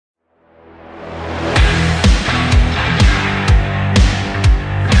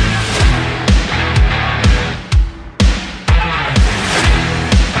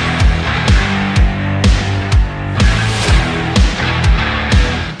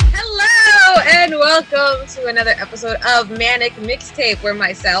welcome to another episode of Manic Mixtape, where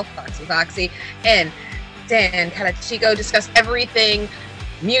myself, Foxy, and Dan Calachico discuss everything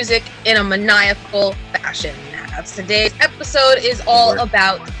music in a maniacal fashion. Now, today's episode is all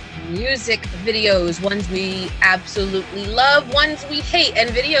about music videos, ones we absolutely love, ones we hate,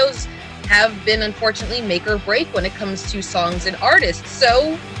 and videos have been unfortunately make or break when it comes to songs and artists.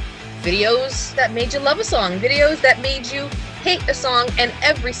 So, videos that made you love a song, videos that made you hate a song, and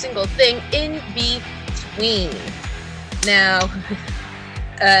every single thing in between. Now,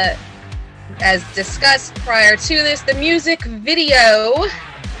 as discussed prior to this, the music video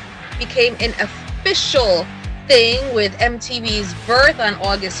became an official thing with MTV's birth on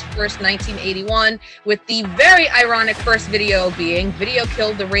August 1st, 1981, with the very ironic first video being Video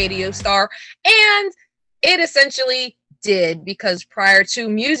Killed the Radio Star, and it essentially did, because prior to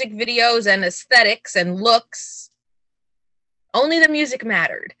music videos and aesthetics and looks, only the music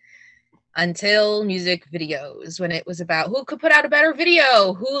mattered until music videos, when it was about who could put out a better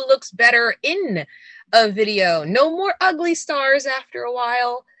video, who looks better in a video. No more ugly stars after a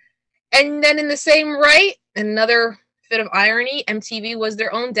while. And then in the same right, another bit of irony, MTV was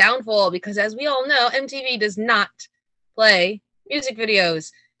their own downfall, because as we all know, MTV does not play music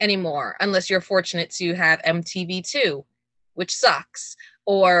videos anymore, unless you're fortunate to have MTV2, which sucks,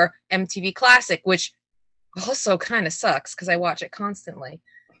 or MTV Classic, which also kind of sucks because I watch it constantly.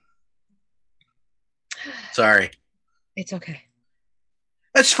 Sorry. It's okay.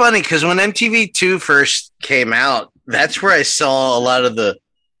 That's funny because when MTV2 first came out, that's where I saw a lot of the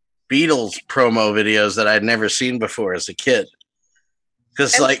Beatles promo videos that I'd never seen before as a kid.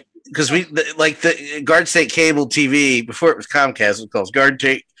 Because the Garden State Cable TV, before it was Comcast, it was called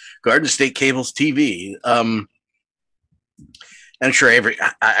Garden State Cable's TV. I'm sure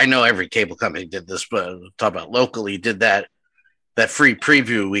I know every cable company did this, but talk about locally did that free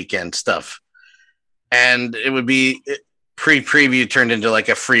preview weekend stuff. And it would be preview turned into like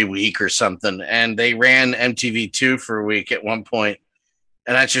a free week or something. And they ran MTV2 for a week at one point.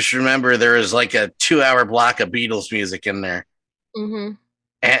 And I just remember there was like a 2-hour block of Beatles music in there. Mm-hmm.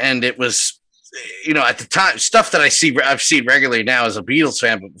 And it was, at the time, stuff that I've seen regularly now as a Beatles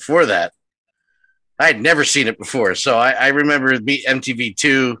fan, but before that, I had never seen it before. So I remember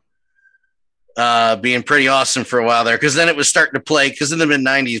MTV2 being pretty awesome for a while there, because then it was starting to play, because in the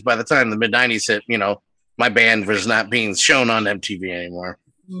mid-90s, by the time the mid-90s hit, my band was not being shown on MTV anymore.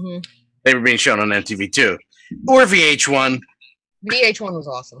 Mm-hmm. They were being shown on MTV2 or VH1. VH1 was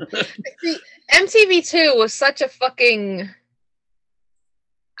awesome. See, MTV2 was such a fucking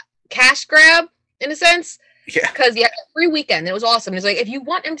cash grab, in a sense. Yeah. Because you had a free weekend. It was awesome. It's like, if you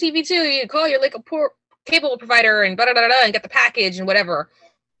want MTV2, you call your like a poor cable provider and and get the package and whatever.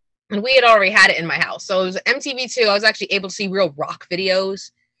 And we had already had it in my house. So it was MTV2. I was actually able to see real rock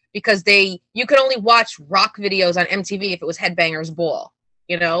videos, because you could only watch rock videos on MTV if it was Headbangers Ball.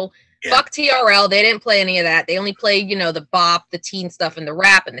 Yeah. Fuck TRL. They didn't play any of that. They only played, the bop, the teen stuff, and the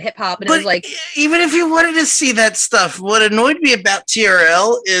rap and the hip hop. And it was like, even if you wanted to see that stuff, what annoyed me about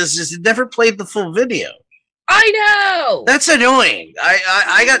TRL is it never played the full video. I know. That's annoying.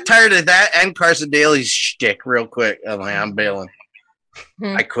 I got tired of that and Carson Daly's shtick real quick. I'm like, I'm bailing.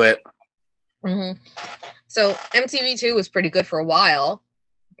 Mm-hmm. I quit. Mm-hmm. So MTV2 was pretty good for a while.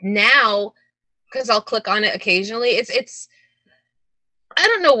 Now, because I'll click on it occasionally, it's I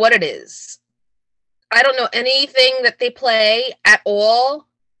don't know what it is. I don't know anything that they play at all,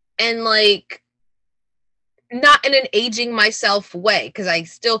 and like, not in an aging myself way, because I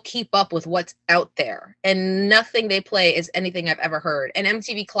still keep up with what's out there, and nothing they play is anything I've ever heard. And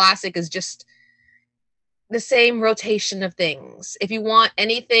MTV Classic is just the same rotation of things. If you want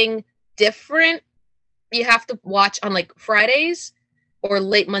anything different, you have to watch on like Fridays or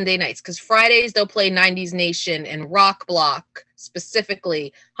late Monday nights, because Fridays they'll play 90s Nation and Rock Block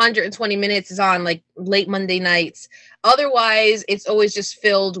specifically. 120 Minutes is on like late Monday nights. Otherwise, it's always just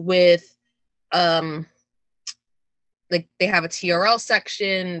filled with like they have a TRL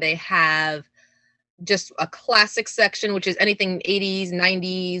section, they have just a classic section, which is anything 80s,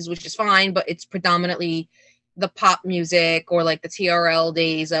 90s, which is fine, but it's predominantly the pop music, or like the TRL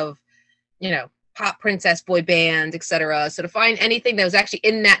days of, pop princess boy band, etc. So to find anything that was actually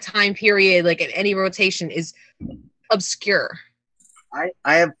in that time period, like in any rotation, is obscure.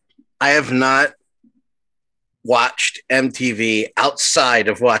 I have not watched MTV outside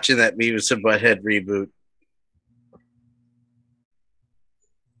of watching that Beavis and Butthead reboot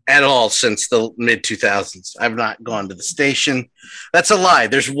at all since the mid 2000s. I've not gone to the station. That's a lie.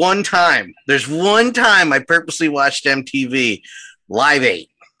 There's one time I purposely watched MTV, Live 8.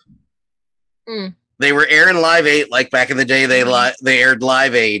 They were airing Live 8 like back in the day. They aired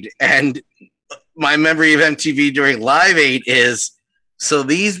Live Aid, and my memory of MTV during Live 8 is so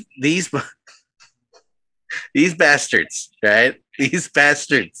these bastards, right? These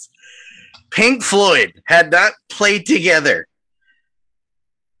bastards. Pink Floyd had not played together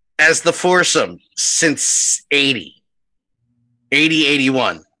as the foursome since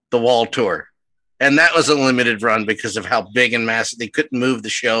 81, the Wall Tour. And that was a limited run because of how big and massive. They couldn't move the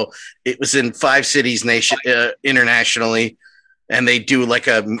show. It was in 5 cities internationally, and they do like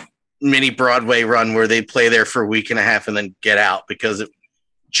a mini Broadway run where they play there for a week and a half and then get out because it's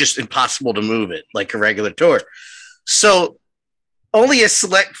just impossible to move it like a regular tour. So only a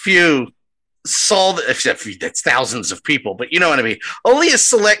select few saw, except that's thousands of people, but you know what I mean. Only a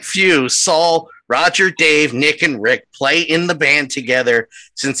select few saw Roger, Dave, Nick, and Rick play in the band together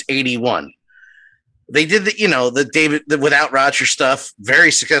since 81. They did the Without Roger stuff,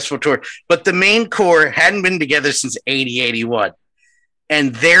 very successful tour, but the main core hadn't been together since 81.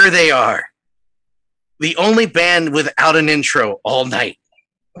 And there they are. The only band without an intro all night.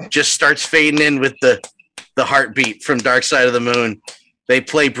 Just starts fading in with the heartbeat from Dark Side of the Moon. They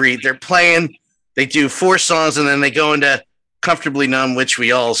play Breathe. They're playing. They do 4 songs, and then they go into Comfortably Numb, which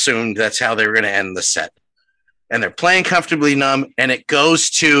we all assumed that's how they were going to end the set. And they're playing Comfortably Numb, and it goes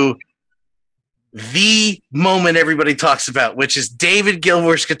to the moment everybody talks about, which is David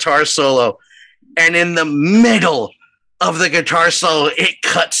Gilmour's guitar solo. And in the middle of the guitar solo, it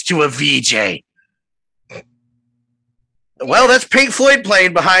cuts to a VJ. Well, that's Pink Floyd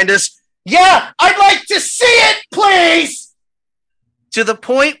playing behind us. Yeah, I'd like to see it, please! To the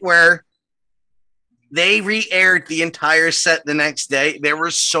point where they re-aired the entire set the next day. There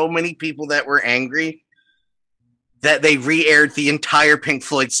were so many people that were angry that they re-aired the entire Pink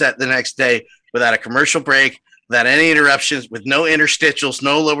Floyd set the next day without a commercial break, without any interruptions, with no interstitials,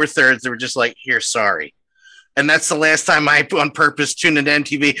 no lower thirds. They were just like, here, sorry. And that's the last time I, on purpose, tuned into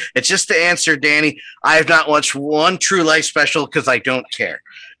MTV. It's just to answer, Danny, I have not watched one True Life special because I don't care.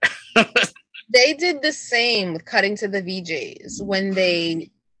 They did the same with Cutting to the VJs when they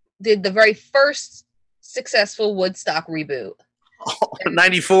did the very first successful Woodstock reboot.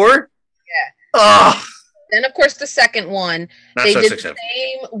 94? Yeah. Oh. Then, of course, the second one, Not they so did successful. the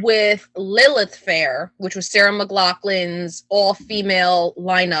same with Lilith Fair, which was Sarah McLachlan's all-female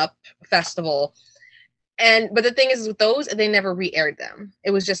lineup festival. But the thing is, with those, they never re-aired them.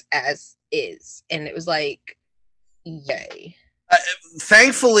 It was just as is. And it was like, yay.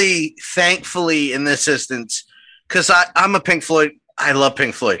 Thankfully, in this instance, because I'm a Pink Floyd, I love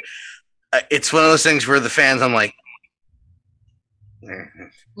Pink Floyd. It's one of those things where the fans, I'm like,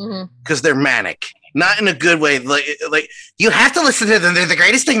 because they're manic. Not in a good way. Like you have to listen to them. They're the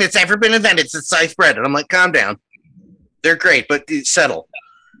greatest thing that's ever been invented since sliced bread. And I'm like, calm down. They're great, but settle.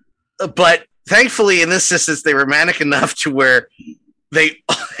 But thankfully, in this instance, they were manic enough to where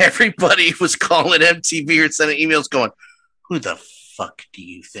everybody was calling MTV or sending emails going, who the fuck do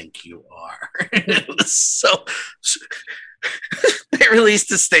you think you are? It was so they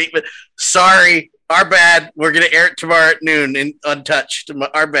released a statement. Sorry, our bad. We're going to air it tomorrow at noon in Untouched.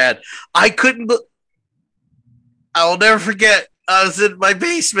 Our bad. I will never forget. I was in my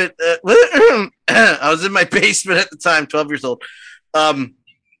basement. I was in my basement at the time, 12 years old. In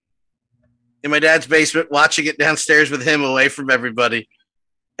my dad's basement, watching it downstairs with him away from everybody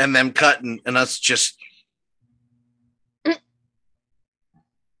and them cutting and us just.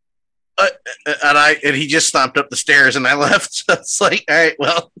 And he just stomped up the stairs and I left. So it's like, all right,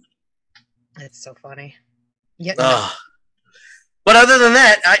 well. That's so funny. Yeah. But other than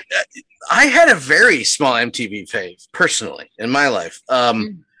that, I had a very small MTV phase personally in my life.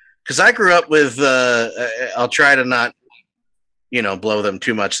 Because I grew up with, I'll try to not, blow them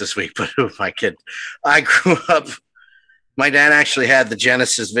too much this week, but my kid, I grew up, my dad actually had the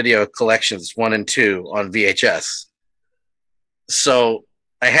Genesis video collections 1 and 2 on VHS. So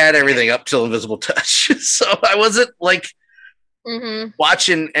I had everything up till Invisible Touch. So I wasn't like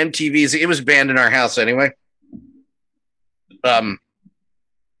watching MTV's. It was banned in our house anyway. So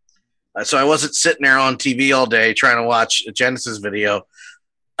I wasn't sitting there on TV all day trying to watch a Genesis video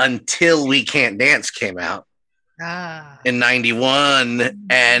until We Can't Dance came out in 91,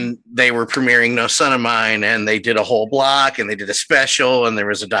 and they were premiering No Son of Mine, and they did a whole block, and they did a special, and there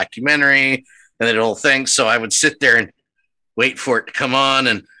was a documentary, and they did a whole thing. So I would sit there and wait for it to come on,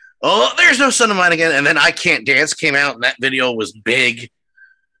 and there's No Son of Mine again. And then I Can't Dance came out, and that video was big.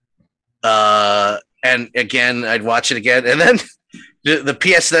 And again, I'd watch it again. And then the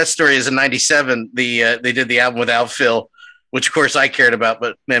PSNS story is in 97. They did the album without Phil, which of course I cared about,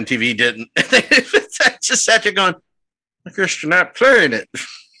 but MTV didn't. I just sat there going, I guess you're not playing it.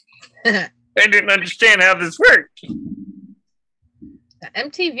 I didn't understand how this worked.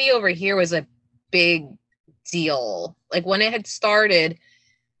 MTV over here was a big deal. Like when it had started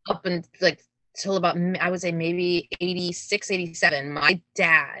up and like till about, I would say maybe 86, 87, my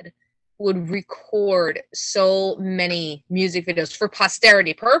dad would record so many music videos for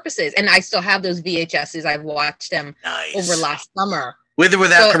posterity purposes. And I still have those VHSs. I've watched them over last summer. With or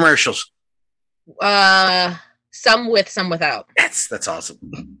without commercials? Some with, some without. That's awesome.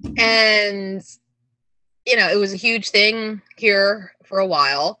 And, you know, it was a huge thing here for a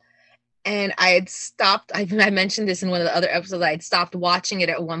while. And I had stopped, I mentioned this in one of the other episodes, I had stopped watching it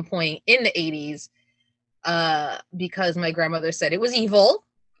at one point in the 80s because my grandmother said it was evil.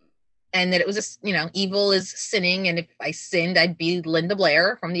 And that it was, evil is sinning. And if I sinned, I'd be Linda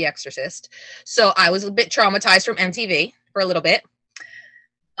Blair from The Exorcist. So I was a bit traumatized from MTV for a little bit.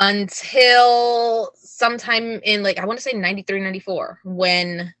 Until sometime in, like, I want to say 93, 94,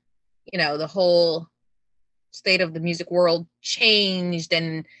 when, the whole state of the music world changed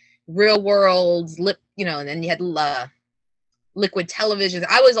and Real World's, and then you had Liquid Television.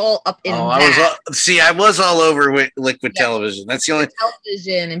 I was all up in that. I was all over with Liquid Television. That's the only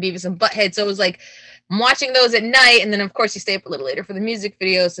television and Beavis and Butthead. So it was like I'm watching those at night, and then of course you stay up a little later for the music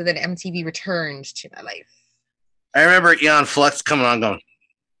video. So then MTV returned to my life. I remember Aeon Flux coming on, going,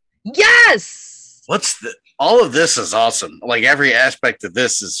 "Yes, all of this is awesome. Like every aspect of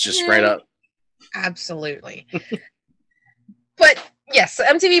this is just right up." Absolutely. But yes, so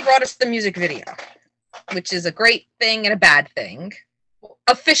MTV brought us the music video, which is a great thing and a bad thing.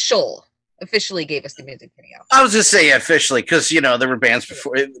 Officially gave us the music video. I was just saying officially because there were bands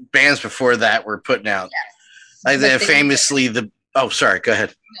before that were putting out. Yes. Like famously sorry, go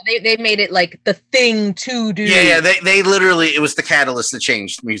ahead. They made it like the thing to do. Yeah. They literally, it was the catalyst that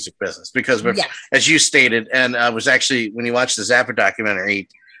changed music business because, as you stated, and I was actually, when you watch the Zappa documentary,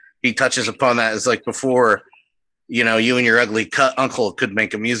 he touches upon that as like before. You and your ugly uncle could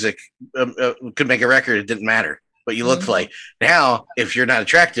make could make a record. It didn't matter what you looked like. Now, if you're not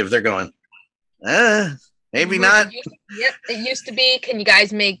attractive, they're going, maybe not. It used to be, can you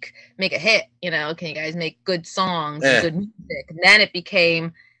guys make a hit? Can you guys make good songs and good music? And then it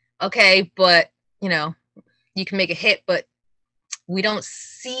became, okay, but, you can make a hit, but we don't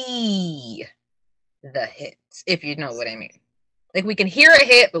see the hits, if you know what I mean. Like, we can hear a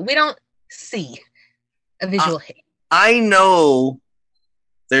hit, but we don't see a visual hit. I know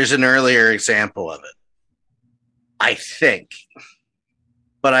there's an earlier example of it, I think,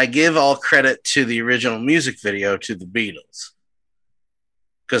 but I give all credit to the original music video to the Beatles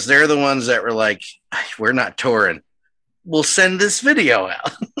because they're the ones that were like, we're not touring, we'll send this video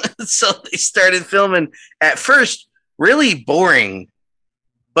out. So they started filming, at first really boring,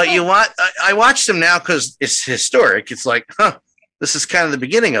 but I watch them now because it's historic. It's like, this is kind of the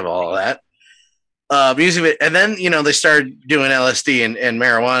beginning of all of that. Music, and then they started doing LSD and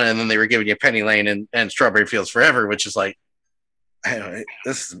marijuana, and then they were giving you Penny Lane and Strawberry Fields Forever, which is like, I don't know,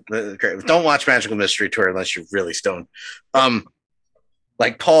 this is great. Don't watch Magical Mystery Tour unless you're really stoned,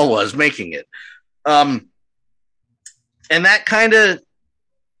 like Paul was making it, and that kind of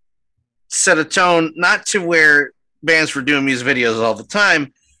set a tone, not to where bands were doing music videos all the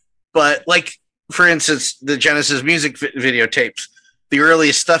time, but like for instance, the Genesis music video tapes. The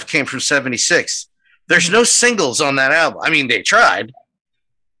earliest stuff came from '76. There's no singles on that album. I mean, they tried,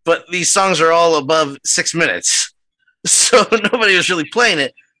 but these songs are all above 6 minutes. So nobody was really playing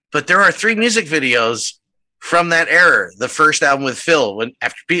it. But there are 3 music videos from that era. The first album with Phil,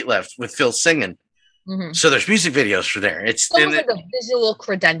 after Pete left, with Phil singing. Mm-hmm. So there's music videos for there. It's almost like a visual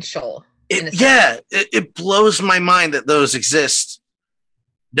credential. It blows my mind that those exist,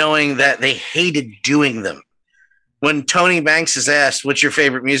 knowing that they hated doing them. When Tony Banks is asked, what's your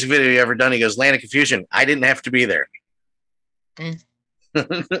favorite music video you ever done? He goes, Land of Confusion. I didn't have to be there.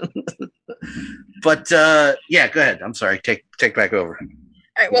 But, go ahead. I'm sorry. Take back over. All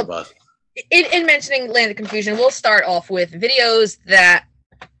right, well, in mentioning Land of Confusion, we'll start off with videos that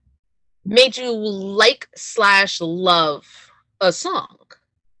made you like/love a song.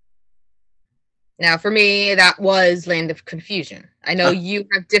 Now, for me, that was Land of Confusion. I know you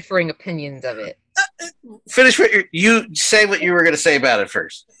have differing opinions of it. Finish what you say what you were going to say about it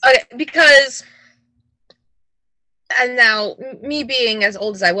first. Okay, because, and now me being as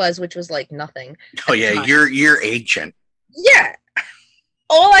old as I was, which was like nothing. Oh yeah, you're ancient. Yeah,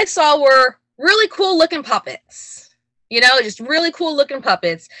 all I saw were really cool looking puppets. Just really cool looking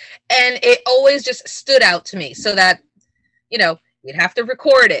puppets, and it always just stood out to me. So that, you'd have to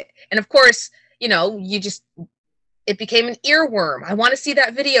record it, and of course, it became an earworm. I want to see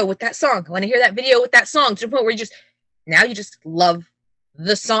that video with that song. I want to hear that video with that song, to the point where you just love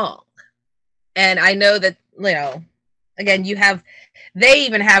the song. And I know that, again, they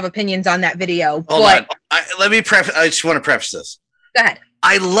even have opinions on that video. Hold on. I just want to preface this. Go ahead.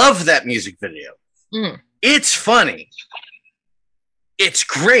 I love that music video. Mm. It's funny. It's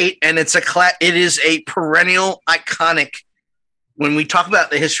great, and it is a perennial iconic. When we talk about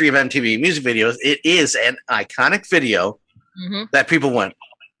the history of MTV music videos, it is an iconic video that people went,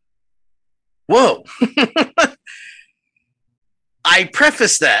 whoa. I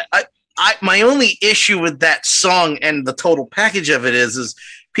preface that. My only issue with that song and the total package of it is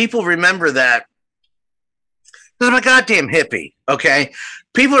people remember that. Because I'm a goddamn hippie, okay?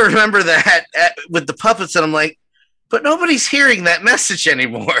 People remember that with the puppets, and I'm like, but nobody's hearing that message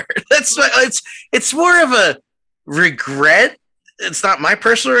anymore. It's more of a regret. It's not my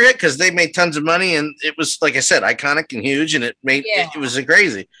personal regret because they made tons of money, and it was, like I said, iconic and huge, and it was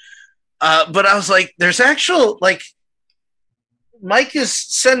crazy. But I was like, there's actual, like, Mike is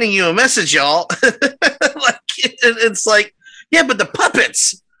sending you a message, y'all. It's like, yeah, but the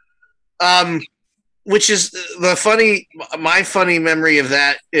puppets, which is my funny memory of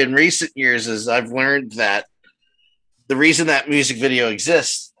that in recent years is I've learned that the reason that music video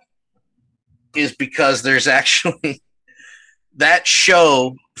exists is because there's actually that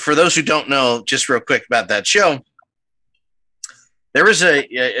show. For those who don't know, just real quick about that show, there was a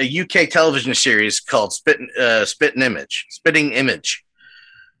UK television series called Spitting Image,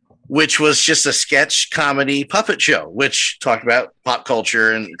 which was just a sketch comedy puppet show, which talked about pop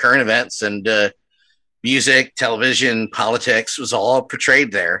culture and current events and music, television, politics was all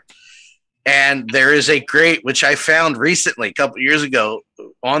portrayed there. And there is a great, which I found recently, a couple years ago,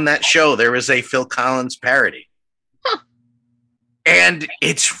 on that show, there was a Phil Collins parody. Huh. And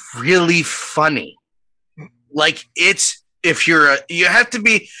it's really funny. Like, you have to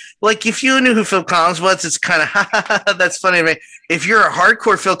be, like, if you knew who Phil Collins was, it's kind of, that's funny to me. If you're a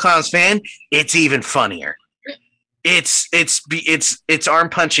hardcore Phil Collins fan, it's even funnier. It's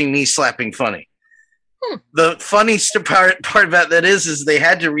arm punching, knee slapping funny. The funniest part about that is they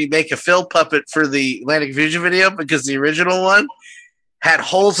had to remake a Phil puppet for the Atlantic Fusion video because the original one had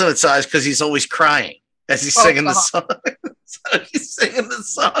holes in its eyes because he's always crying as he's singing the song. So he's singing the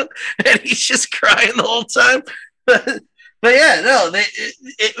song and he's just crying the whole time. But yeah, no,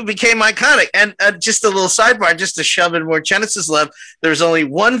 it became iconic. And just a little sidebar, just to shove in more Genesis love, there was only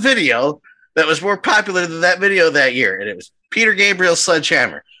one video that was more popular than that video that year, and it was Peter Gabriel's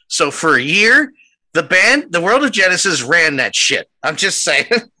Sledgehammer. So for a year, the band, the World of Genesis, ran that shit. I'm just saying.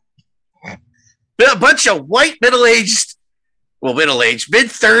 A bunch of white mid-30s,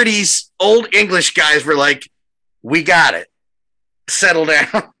 old English guys were like, we got it. Settle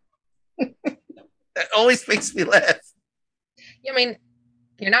down. That always makes me laugh. I mean,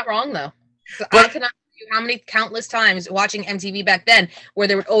 you're not wrong, though. I cannot tell you how many countless times watching MTV back then where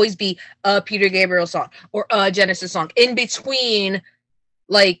there would always be a Peter Gabriel song or a Genesis song in between,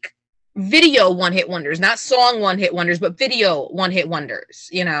 like, video one-hit wonders, not song one-hit wonders, but video one-hit wonders,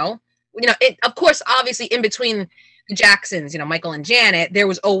 of course, obviously, in between the Jacksons, Michael and Janet, there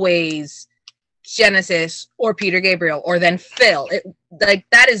was always Genesis or Peter Gabriel or then Phil.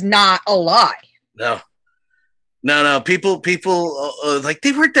 That is not a lie. No. People like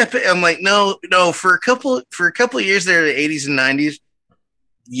they weren't that. I'm like, no. For a couple of years there, the 80s and 90s,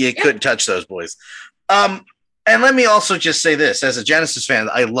 you couldn't touch those boys. And let me also just say this: as a Genesis fan,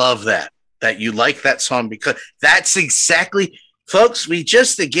 I love that you like that song because that's exactly, folks. We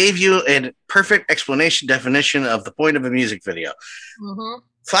just gave you a perfect explanation, definition of the point of a music video. Mm-hmm.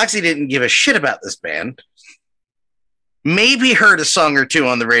 Foxy didn't give a shit about this band. Maybe heard a song or two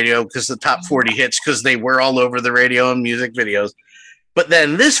on the radio because the top 40 hits, because they were all over the radio and music videos. But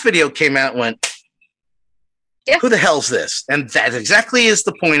then this video came out and went, who the hell's this? And that exactly is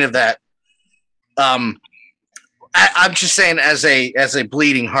the point of that. I'm just saying, as a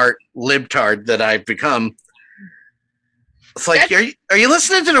bleeding heart libtard that I've become, it's like, are you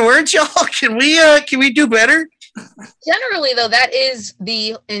listening to the words, y'all? Can we do better? Generally, though, that is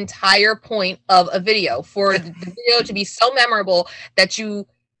the entire point of a video, for the video to be so memorable that you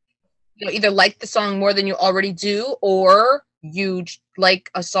either like the song more than you already do, or you like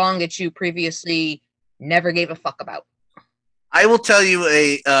a song that you previously never gave a fuck about. I will tell you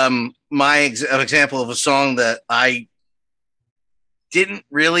an example of a song that I didn't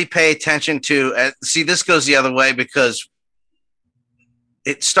really pay attention to. See, this goes the other way because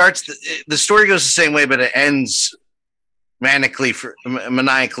it starts, the story goes the same way, but it ends maniacally for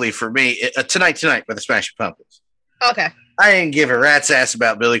me. Tonight by the Smashing Pumpkins. Okay. I didn't give a rat's ass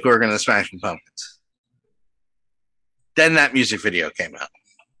about Billy Corgan and the Smashing Pumpkins. Then that music video came out.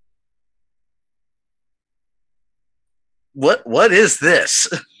 What is this?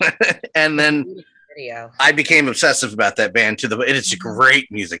 And then video. I became obsessive about that band and it's a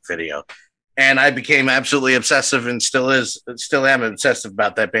great music video. And I became absolutely obsessive and still am obsessive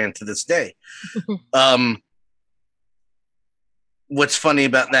about that band to this day. What's funny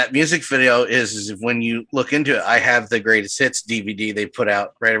about that music video is when you look into it, I have the greatest hits DVD they put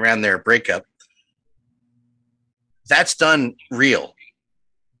out right around their breakup. That's done real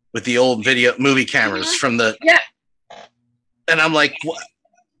with the old movie cameras from the. Yeah. And I'm like, what?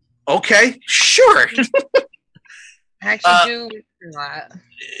 Okay, sure. I actually do that.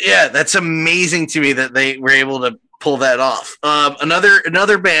 Yeah, that's amazing to me that they were able to pull that off.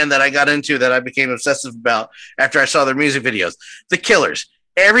 Another band that I got into that I became obsessive about after I saw their music videos, The Killers.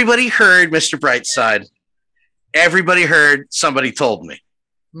 Everybody heard Mr. Brightside. Everybody heard Somebody Told Me.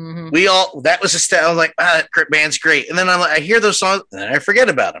 Mm-hmm. That was I was like, that band's great. And then I hear those songs and I forget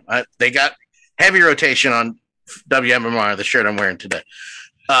about them. They got heavy rotation on WMMR, the shirt I'm wearing today.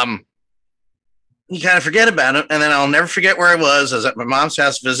 You kind of forget about it, and then I'll never forget where I was. I was at my mom's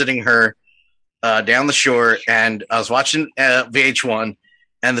house visiting her down the shore, and I was watching VH1,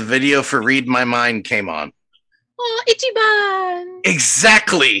 and the video for Read My Mind came on. Oh, Ichiban!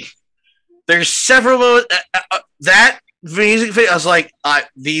 Exactly. There's several that music video. I was like,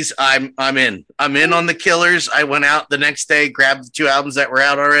 I'm in. I'm in on the Killers. I went out the next day, grabbed the 2 albums that were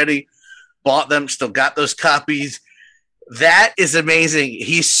out already, bought them, still got those copies. That is amazing.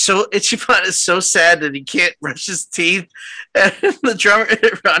 Ichiban is so sad that he can't brush his teeth. And the drummer,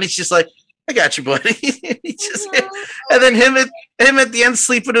 Ronnie's just like, I got you, buddy. And then him at the end,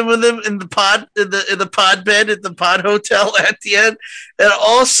 sleeping with him in the pod, in the pod bed at the pod hotel at the end. And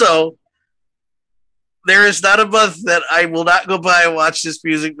also, there is not a month that I will not go by and watch this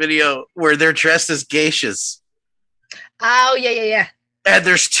music video where they're dressed as geishas. Oh, yeah. And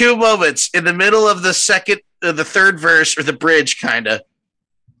there's 2 moments in the middle of the third verse, or the bridge, kind of.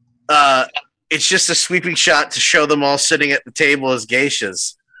 It's just a sweeping shot to show them all sitting at the table as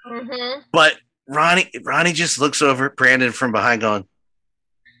geishas. Mm-hmm. But Ronnie just looks over at Brandon from behind, going,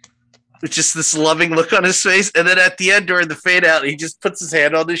 with just this loving look on his face. And then at the end, during the fade out, he just puts his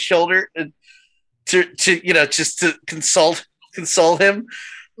hand on his shoulder and just to consult him.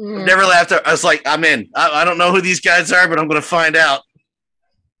 Mm. Never laughed. I was like, I'm in. I don't know who these guys are, but I'm going to find out.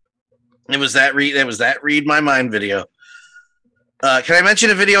 It was that Read My Mind video. Can I mention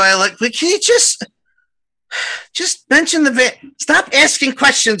a video I like? Can you just mention the video? Stop asking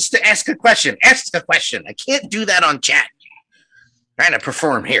questions to ask a question. Ask a question. I can't do that on chat. I'm trying to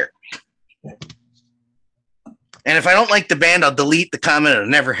perform here. And if I don't like the band, I'll delete the comment. It'll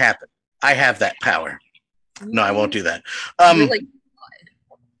never happen. I have that power. No, I won't do that.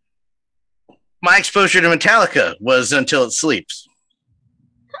 My exposure to Metallica was Until It Sleeps.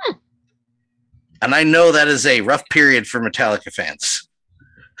 And I know that is a rough period for Metallica fans.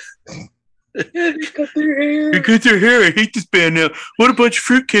 They cut their hair. I hate this band now. What a bunch of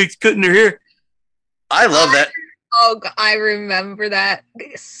fruitcakes cutting their hair. I love that. Oh, God, I remember that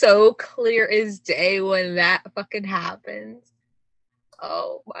so clear as day when that fucking happened.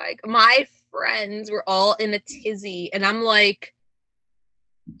 Oh, my friends were all in a tizzy. And I'm like,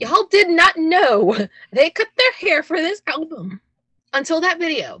 y'all did not know they cut their hair for this album until that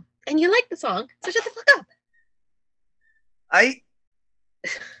video. And you like the song, so shut the fuck up. I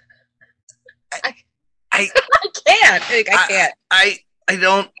can't. I can't. I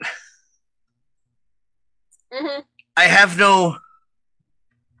don't. Mm-hmm.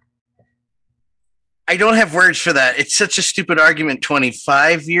 I don't have words for that. It's such a stupid argument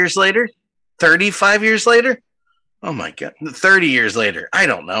 25 years later, 35 years later. Oh my God. 30 years later. I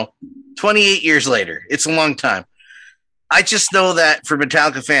don't know. 28 years later. It's a long time. I just know that for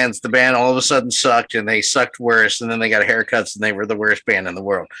Metallica fans, the band all of a sudden sucked, and they sucked worse, and then they got haircuts, and they were the worst band in the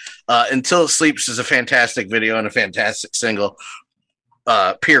world. Until It Sleeps is a fantastic video and a fantastic single,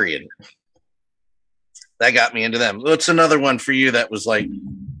 period. That got me into them. What's another one for you that was like,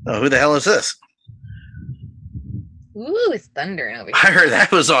 oh, who the hell is this? Ooh, it's thundering over here. I heard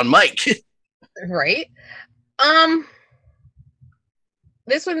that was on Mike. Right?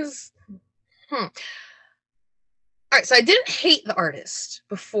 This one's... All right, so I didn't hate the artist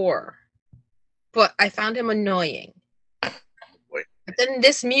before, but I found him annoying. Wait. But then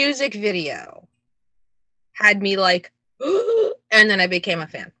this music video had me like, and then I became a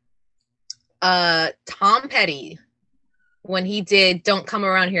fan. Tom Petty, when he did Don't Come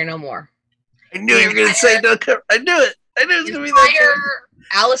Around Here No More. I knew you were going to say Don't Come. I knew it. I knew it was going to be that.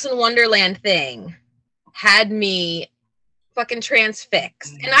 Alice in Wonderland thing had me fucking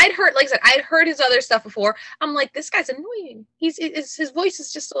transfixed. And I'd heard his other stuff before. I'm like, this guy's annoying. His voice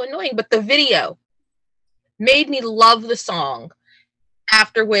is just so annoying. But the video made me love the song.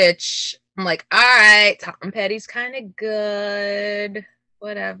 After which I'm like, all right, Tom Petty's kind of good.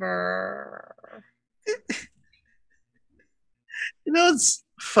 Whatever. You know what's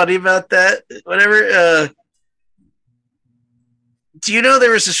funny about that? Whatever. Do you know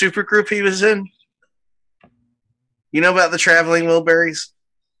there was a super group he was in? You know about the Traveling Wilburys?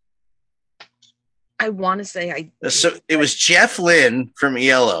 I want to say I. So it was Jeff Lynne from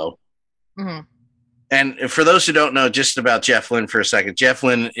ELO. Mm-hmm. And for those who don't know just about Jeff Lynne for a second, Jeff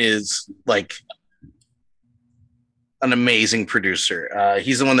Lynne is like an amazing producer.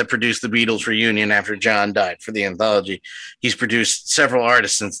 He's the one that produced the Beatles reunion after John died for the anthology. He's produced several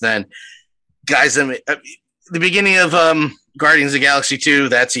artists since then. Guys, the beginning of Guardians of the Galaxy 2,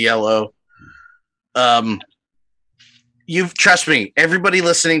 that's ELO. You've trust me, everybody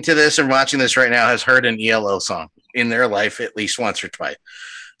listening to this and watching this right now has heard an ELO song in their life at least once or twice.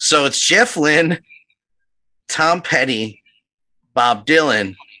 So it's Jeff Lynne, Tom Petty, Bob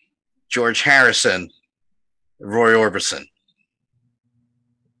Dylan, George Harrison, Roy Orbison.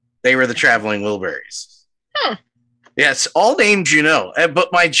 They were the Traveling Wilburys. Huh. Yes, all names you know. But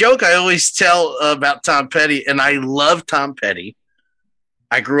my joke I always tell about Tom Petty, and I love Tom Petty.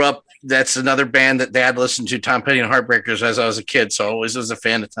 I grew up, that's another band that Dad listened to, Tom Petty and Heartbreakers, as I was a kid, so I always was a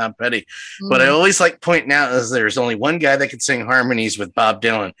fan of Tom Petty. Mm. But I always like pointing out is there's only one guy that could sing harmonies with Bob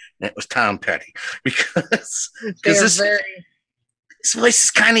Dylan, and it was Tom Petty. Because his voice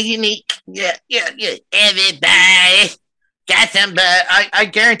is kind of unique. Yeah. Everybody got some, but I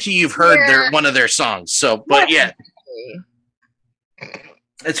guarantee you've heard one of their songs. So, but yeah.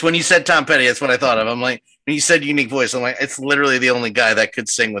 It's when you said Tom Petty, that's what I thought of. I'm like, when you said unique voice, I'm like, it's literally the only guy that could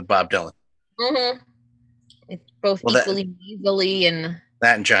sing with Bob Dylan. Mm-hmm. It's both easily and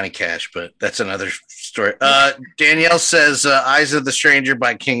that and Johnny Cash, but that's another story. Danielle says Eyes of the Stranger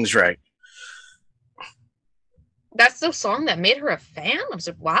by Kingsryche. That's the song that made her a fan? I was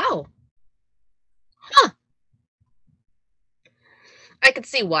like, wow. Huh. I could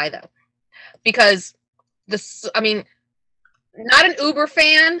see why, though. Because not an uber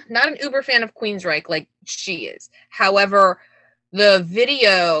fan of Queensryche like she is. However, the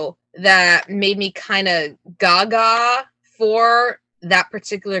video that made me kind of gaga for that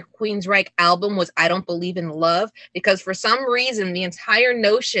particular Queensryche album was I Don't Believe in Love, because for some reason the entire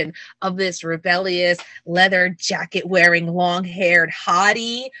notion of this rebellious leather jacket wearing long haired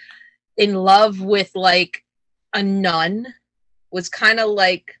hottie in love with like a nun was kind of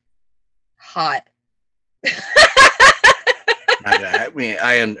like hot.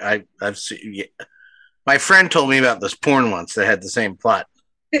 I've seen. Yeah. My friend told me about this porn once that had the same plot.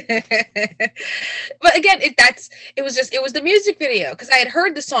 But again, it was the music video, because I had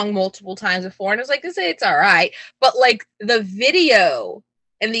heard the song multiple times before, and I was like, it's all right. But like the video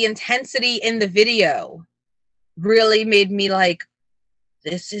and the intensity in the video really made me like,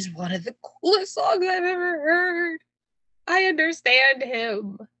 this is one of the coolest songs I've ever heard. I understand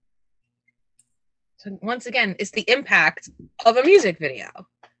him. So once again, it's the impact of a music video.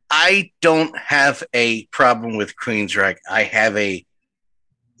 I don't have a problem with Queensryche. I have a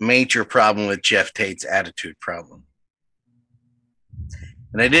major problem with Jeff Tate's attitude problem.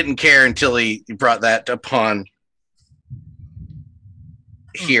 And I didn't care until he brought that upon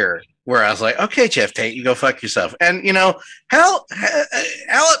here, where I was like, okay, Jeff Tate, you go fuck yourself. And, you know, how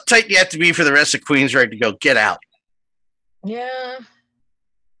uptight do you have to be for the rest of Queensryche to go, get out? Yeah.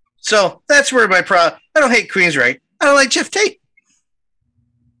 So that's where my problem. I don't hate Queensryche. I don't like Jeff Tate.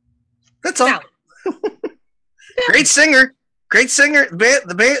 That's all. No. Great singer.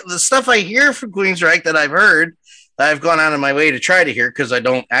 The stuff I hear from Queensryche that I've heard, that I've gone out of my way to try to hear because I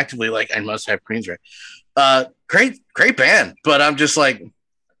don't actively like. I must have Queensryche. Great band, but I'm just like,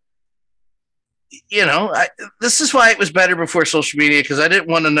 you know, this is why it was better before social media, because I didn't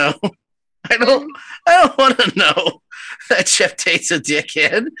want to know. I don't want to know that Jeff Tate's a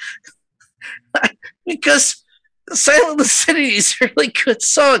dickhead. Because Silent Lucidity is a really good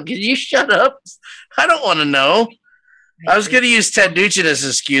song. Can you shut up? I don't want to know. I was going to use Ted Nugent as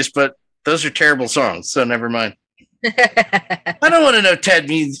an excuse, but those are terrible songs, so never mind. I don't want to know Ted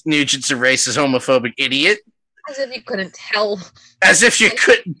Nugent's a racist, homophobic idiot. As if you couldn't tell. As if you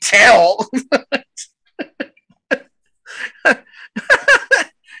couldn't tell.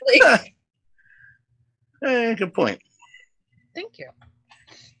 Good point. Thank you.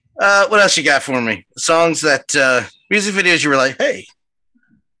 What else you got for me? Songs that music videos you were like, hey,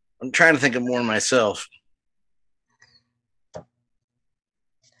 I'm trying to think of more myself.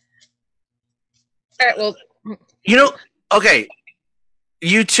 All right, well, you know, okay,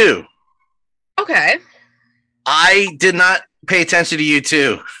 U2. Okay. I did not pay attention to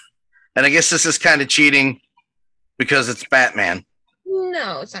U2, and I guess this is kind of cheating because it's Batman.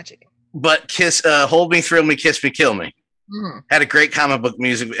 No, it's not cheating. but Hold Me, Thrill Me, Kiss Me, Kill Me had a great comic book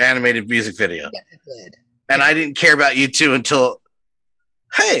animated music video. Yes, it did. And I didn't care about U2 until,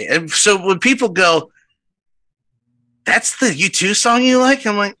 hey, and so when people go, that's the U2 song you like?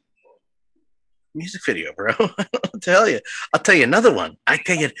 I'm like, music video, bro. I'll tell you another one. I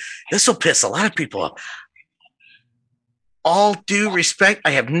tell you, this will piss a lot of people off. All due respect,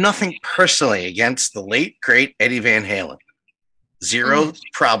 I have nothing personally against the late, great Eddie Van Halen. Zero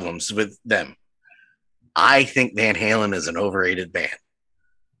problems with them. I think Van Halen is an overrated band.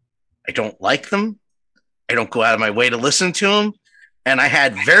 I don't like them. I don't go out of my way to listen to them. And I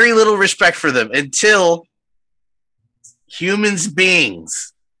had very little respect for them until Humans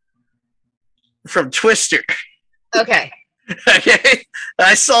Beings from Twister. Okay. Okay.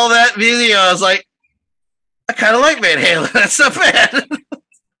 I saw that video. I was like, I kind of like Van Halen. That's not bad.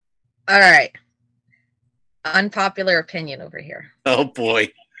 All right. Unpopular opinion over here. Oh, boy.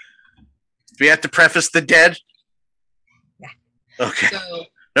 Do we have to preface the dead? Yeah. Okay. So,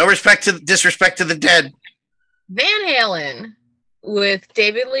 no disrespect to the dead. Van Halen with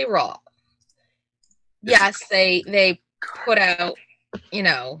David Lee Roth. Yes, they put out,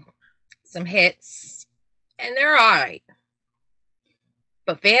 some hits, and they're all right.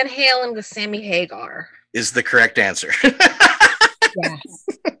 But Van Halen with Sammy Hagar is the correct answer. Yes.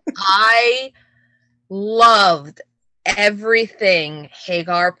 I loved everything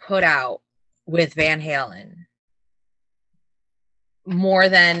Hagar put out with Van Halen more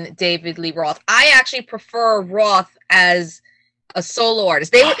than David Lee Roth. I actually prefer Roth as a solo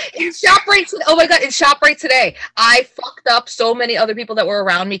artist. They were in ShopRite today. Oh my god, in ShopRite today, I fucked up so many other people that were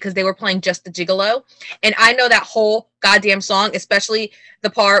around me because they were playing Just the Gigolo, and I know that whole goddamn song, especially the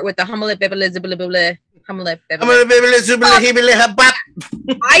part with the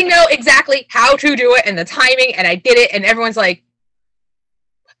I know exactly how to do it and the timing, and I did it, and everyone's like,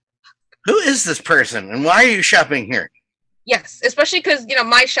 who is this person and why are you shopping here? Yes, especially because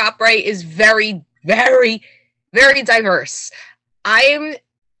my ShopRite is very, very, very diverse. I'm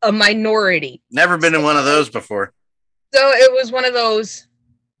a minority. Never been in one of those before. So it was one of those,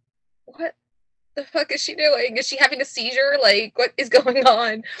 what the fuck is she doing? Is she having a seizure? Like, what is going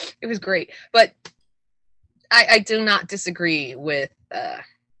on? It was great. But I do not disagree with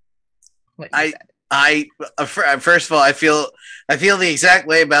what you said. First of all, I feel the exact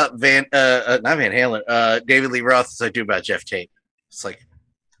way about not Van Halen, David Lee Roth as I do about Jeff Tate. It's like,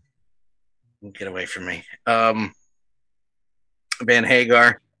 get away from me. Van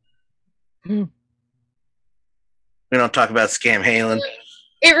Hagar. We don't talk about Scam Halen.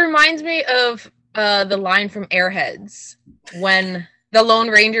 It reminds me of the line from Airheads when the Lone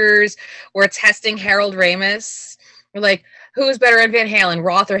Rangers were testing Harold Ramis. We're like, who is better at Van Halen,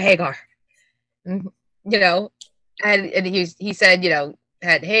 Roth or Hagar? And he said,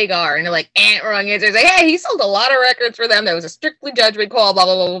 had Hagar, and they're like, wrong answer. He's like, hey, he sold a lot of records for them. That was a strictly judgment call, blah,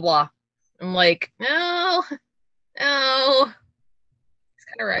 blah, blah, blah, blah. I'm like, no. He's kind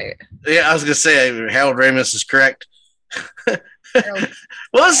of right. Yeah, I was going to say, Harold Ramis is correct. What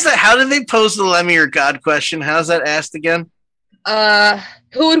was that? How did they pose the Lemmy or God question? How's that asked again?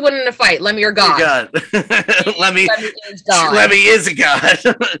 Who would win in a fight, Lemmy or God? Lemmy is God. Lemmy is a god.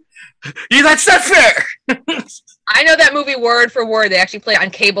 That's not fair. I know that movie word for word. They actually played it on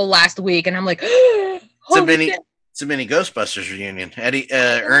cable last week, and I'm like, it's a mini Ghostbusters reunion.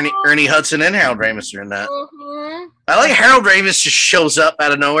 Ernie Hudson and Harold Ramis are in that. Mm-hmm. I like Harold Ramis just shows up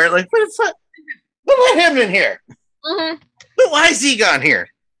out of nowhere, like, what the fuck? What let him in here? Mm-hmm. Why is he gone here?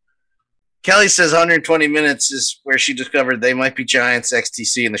 Kelly says 120 minutes is where she discovered They Might Be Giants,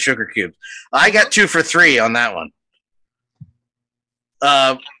 XTC, and the Sugar Cubes. I got 2 for 3 on that one.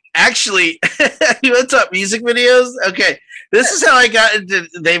 Actually, you want to talk music videos? Okay, this is how I got into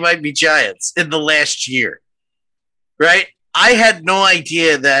They Might Be Giants in the last year. Right? I had no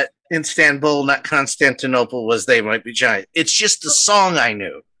idea that Istanbul, not Constantinople, was They Might Be Giants. It's just a song I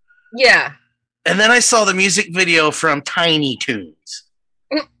knew. Yeah. And then I saw the music video from Tiny Toons.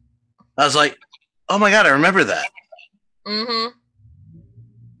 I was like, oh my God, I remember that. Mm-hmm.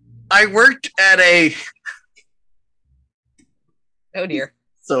 I worked at a... Oh, dear.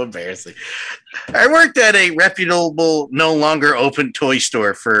 So embarrassing. I worked at a reputable, no longer open toy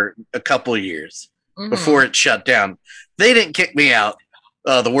store for a couple of years before it shut down. They didn't kick me out.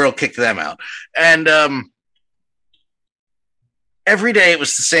 The world kicked them out. And every day it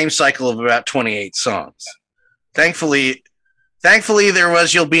was the same cycle of about 28 songs. Thankfully, there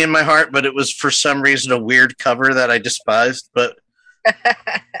was You'll Be in My Heart, but it was for some reason a weird cover that I despised. But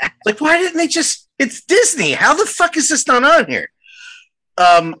like, why didn't they just... It's Disney. How the fuck is this not on here?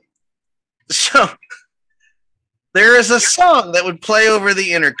 So there is a song that would play over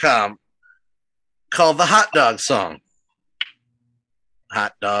the intercom called the Hot Dog Song.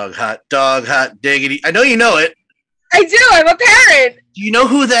 Hot dog, hot diggity. I know you know it. I do. I'm a parent. Do you know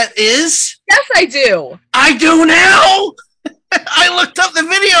who that is? Yes, I do. I do now. I looked up the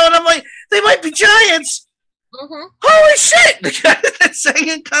video and I'm like, they might be giants. Mm-hmm. Holy shit! The guy that's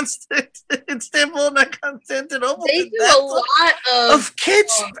singing Istanbul and Constantinople. They do a lot of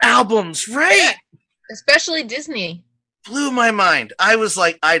kids' albums, right? Yeah. Especially Disney. Blew my mind. I was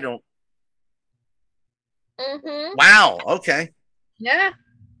like, I don't. Mm-hmm. Wow. Okay. Yeah.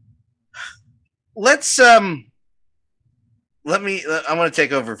 Let's I want to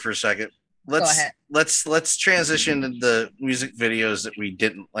take over for a second. Go ahead. Let's transition to the music videos that we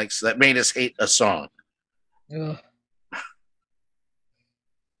didn't like, so that made us hate a song. Ugh.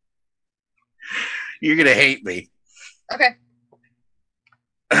 You're gonna hate me. Okay.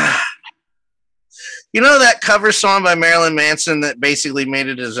 You know that cover song by Marilyn Manson that basically made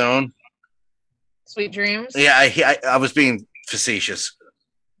it his own? Sweet Dreams? Yeah, I was being facetious.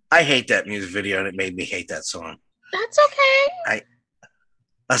 I hate that music video, and it made me hate that song. That's okay.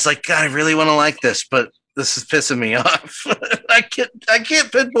 I was like, God, I really want to like this, but this is pissing me off. I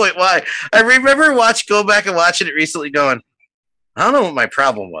can't pinpoint why. I remember go back and watching it recently going, I don't know what my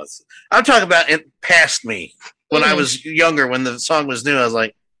problem was. I'm talking about it past me. When I was younger, when the song was new, I was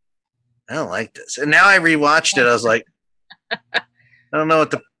like, I don't like this. And now I rewatched it, I was like, I don't know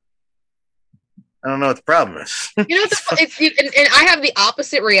what the problem is. You know, and I have the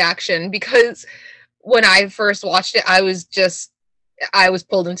opposite reaction, because when I first watched it, I was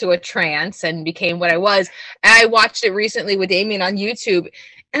pulled into a trance and became what I was. And I watched it recently with Damien on YouTube,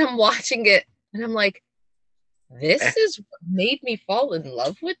 and I'm watching it and I'm like, this is what made me fall in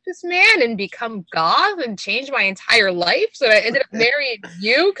love with this man and become goth and change my entire life. So I ended up marrying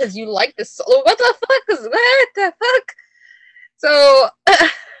you because you like this. What the fuck? So,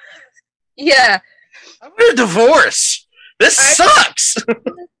 yeah. I'm in a divorce. This sucks.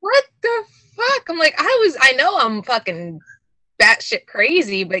 What the fuck? I'm like, I know I'm fucking batshit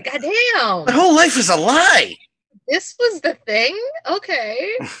crazy, but goddamn. My whole life is a lie. This was the thing?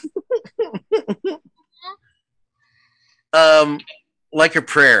 Okay. Like a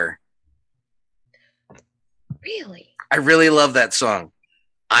Prayer. Really? I really love that song.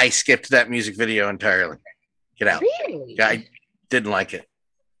 I skipped that music video entirely. Get out. Really? I didn't like it.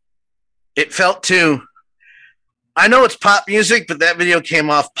 It felt too... I know it's pop music, but that video came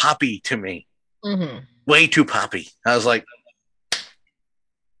off poppy to me. Mm-hmm. Way too poppy. I was like...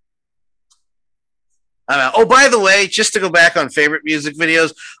 I'm out. Oh, by the way, just to go back on favorite music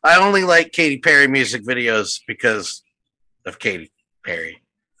videos, I only like Katy Perry music videos because of Katy Perry.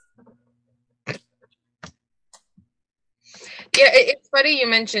 Yeah, it's funny you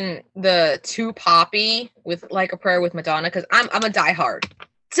mentioned the too poppy with Like a Prayer with Madonna, because I'm a diehard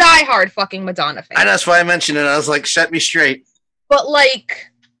fucking Madonna fan. And that's why I mentioned it. I was like, set me straight. But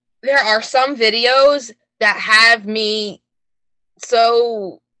like, there are some videos that have me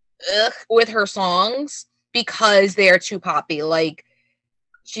so with her songs because they are too poppy. Like,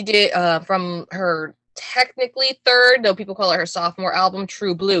 she did from her technically third, though people call it her sophomore album,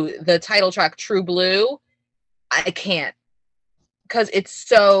 True Blue, the title track True Blue. I can't, because it's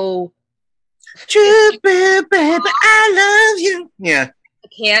so True Blue, baby, I love you. Yeah. I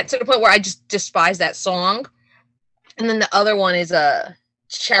can't, to the point where I just despise that song. And then the other one is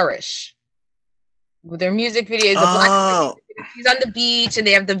Cherish. With their music videos, he's on the beach and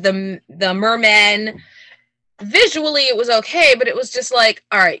they have the mermen. Visually it was okay, but it was just like,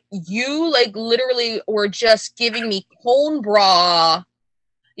 all right, you like literally were just giving me cone bra,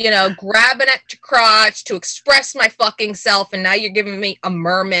 grabbing at your crotch to express my fucking self, and now you're giving me a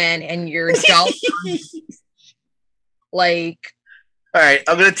merman and you're like, all right,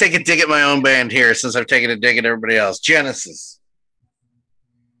 I'm gonna take a dig at my own band here since I've taken a dig at everybody else. Genesis.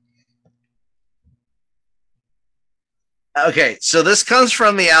 Okay, so this comes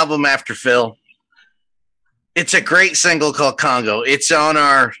from the album After Phil. It's a great single called Congo. It's on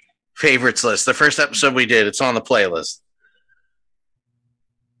our favorites list. The first episode we did, it's on the playlist.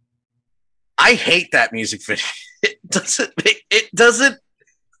 I hate that music video. It doesn't.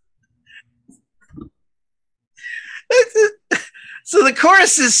 So the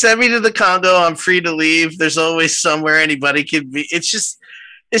chorus is, send me to the Congo, I'm free to leave. There's always somewhere anybody can be. It's just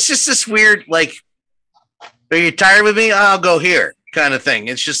this weird, like, are you tired with me? I'll go here kind of thing.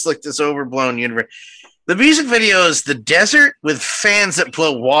 It's just like this overblown universe. The music video is the desert with fans that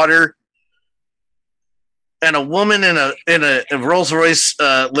blow water and a woman in a Rolls-Royce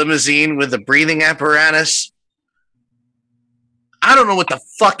limousine with a breathing apparatus. I don't know what the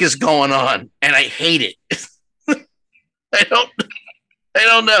fuck is going on, and I hate it. I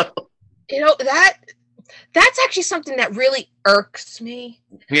don't know. That's actually something that really irks me.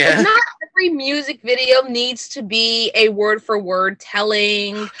 Yeah. Like, not every music video needs to be a word for word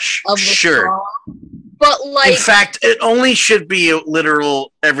telling of the song. But in fact, it only should be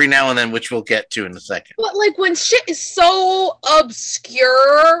literal every now and then, which we'll get to in a second. But like when shit is so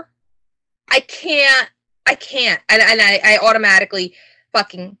obscure, I can't. And I automatically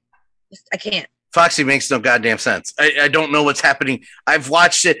fucking I can't. Foxy makes no goddamn sense. I don't know what's happening. I've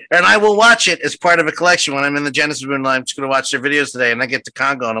watched it, and I will watch it as part of a collection when I'm in the Genesis room. I'm just going to watch their videos today, and I get to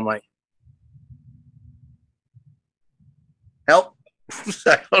Congo, and I'm like, help.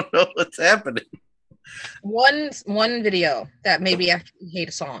 I don't know what's happening. One video that maybe I hate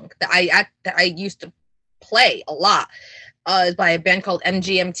a song that I used to play a lot is by a band called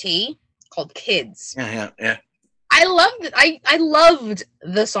MGMT called Kids. Yeah. I loved it. I loved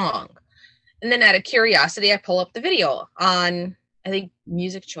the song. And then out of curiosity, I pull up the video on, I think,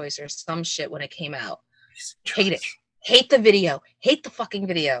 Music Choice or some shit when it came out. Hate it. Hate the video. Hate the fucking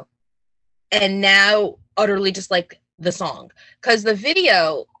video. And now utterly just like the song. Because the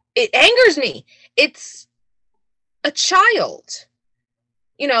video, it angers me. It's a child,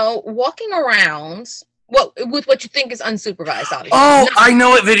 walking around with what you think is unsupervised, obviously. Oh, I know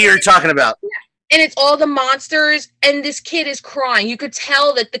what video you're talking about. Yeah. And it's all the monsters, and this kid is crying. You could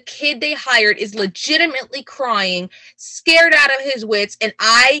tell that the kid they hired is legitimately crying, scared out of his wits, and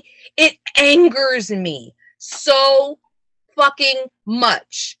it angers me so fucking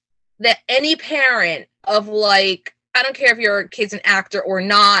much that any parent of, like, I don't care if your kid's an actor or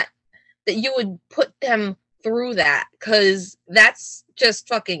not, that you would put them through that, because that's just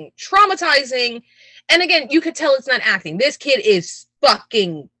fucking traumatizing. And again, you could tell it's not acting. This kid is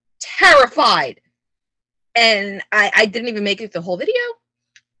fucking terrified. And I didn't even make it the whole video.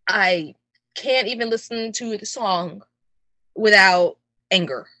 I can't even listen to the song without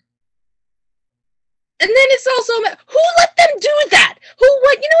anger. And then it's also, who let them do that? You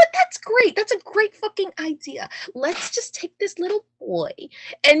know what? That's great. That's a great fucking idea. Let's just take this little boy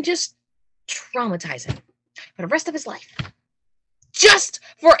and just traumatize him for the rest of his life. Just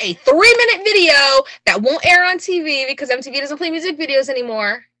for a 3-minute video that won't air on TV because MTV doesn't play music videos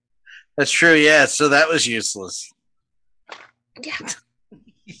anymore. That's true, yeah. So that was useless. Yeah.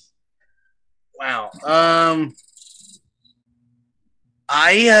 Wow.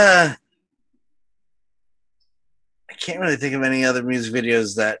 I can't really think of any other music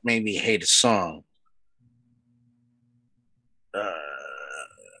videos that made me hate a song.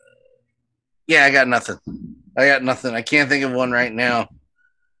 Yeah, I got nothing. I can't think of one right now.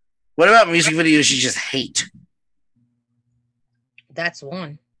 What about music videos you just hate? That's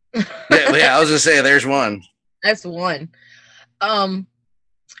one. Yeah, I was gonna say there's one. That's one.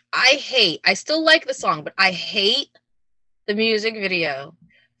 I still like the song, but I hate the music video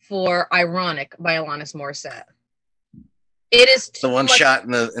for "Ironic" by Alanis Morissette. It is the one shot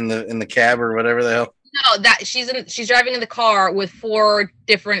in the cab or whatever the hell. No, that she's driving in the car with 4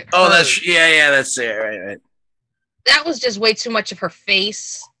 different. Oh, that's that's it, right. That was just way too much of her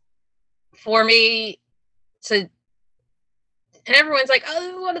face for me to. And everyone's like,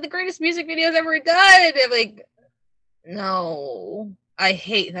 "Oh, one of the greatest music videos ever done." And I'm like, no, I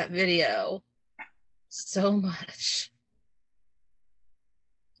hate that video so much.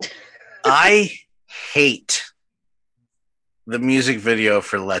 I hate the music video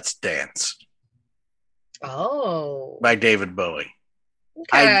for "Let's Dance." Oh, by David Bowie.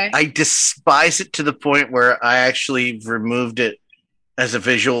 Okay. I despise it to the point where I actually removed it as a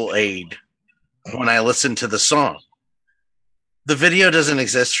visual aid when I listen to the song. The video doesn't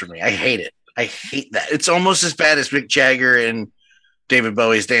exist for me. I hate it. I hate that. It's almost as bad as Mick Jagger and David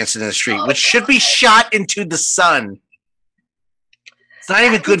Bowie's Dancing in the Street, which should be shot into the sun. It's not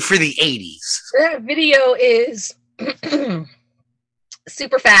even good for the 80s. That video is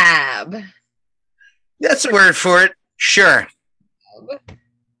super fab. That's a word for it. Sure.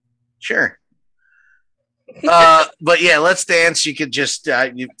 But yeah, Let's Dance. You could just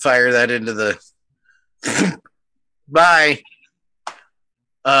you fire that into the bye.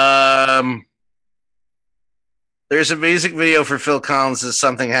 There's a music video for Phil Collins'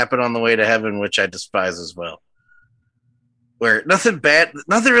 "Something Happened on the Way to Heaven," which I despise as well. Where nothing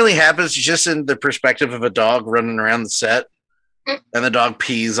really happens, just in the perspective of a dog running around the set. And the dog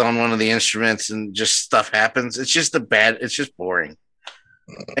pees on one of the instruments and just stuff happens. It's just it's just boring.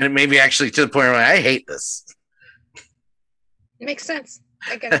 And it may be actually to the point where I hate this. Makes sense.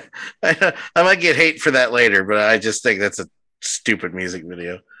 I get it. I might get hate for that later, but I just think that's a stupid music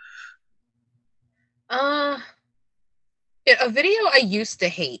video. A video I used to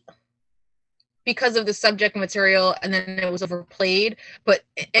hate because of the subject material, and then it was overplayed.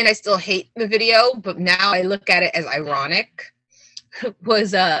 And I still hate the video, but now I look at it as ironic.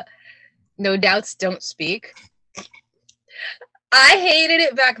 Was No Doubt's Don't Speak. I hated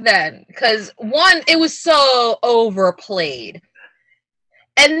it back then because, one, it was so overplayed.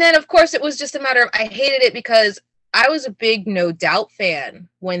 And then, of course, it was just a matter of I hated it because I was a big No Doubt fan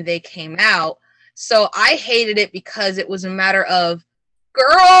when they came out. So I hated it because it was a matter of,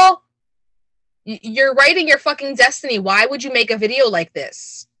 girl, you're writing your fucking destiny. Why would you make a video like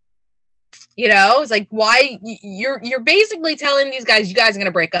this? You know, it's like, why? You're basically telling these guys, you guys are going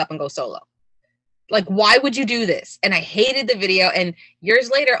to break up and go solo. Like, why would you do this? And I hated the video. And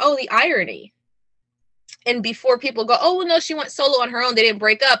years later, oh, the irony. And before people go, oh, well, no, she went solo on her own. They didn't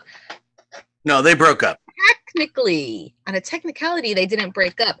break up. No, they broke up. Technically, on a technicality, they didn't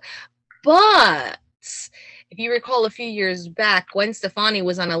break up. But if you recall a few years back, Gwen Stefani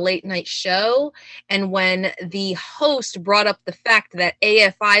was on a late night show. And when the host brought up the fact that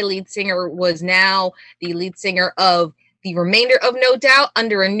AFI lead singer was now the lead singer of the remainder of No Doubt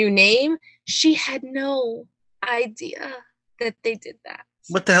under a new name, she had no idea that they did that.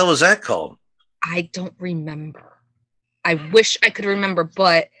 What the hell was that called? I don't remember. I wish I could remember,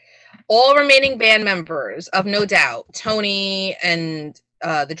 but all remaining band members of No Doubt, Tony and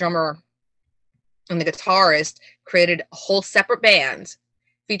the drummer and the guitarist, created a whole separate band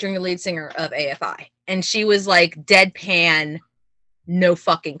featuring the lead singer of AFI. And she was like deadpan, no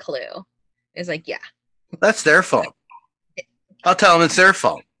fucking clue. It's like, yeah. That's their fault. I'll tell them it's their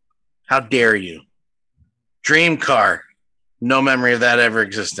fault. How dare you? Dream Car. No memory of that ever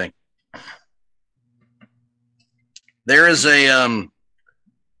existing. There is a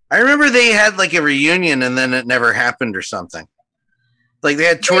I remember they had like a reunion and then it never happened or something. Like they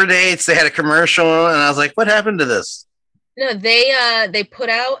had tour dates, they had a commercial, and I was like, what happened to this? No, they put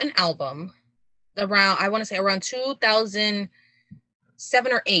out an album around, I want to say around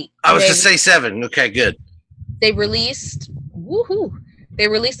 2007 or 8. I was to say 7. Okay, good. They released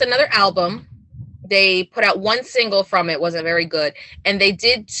another album. They put out one single from it, wasn't very good. And they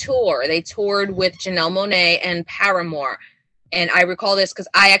did tour. They toured with Janelle Monáe and Paramore. And I recall this because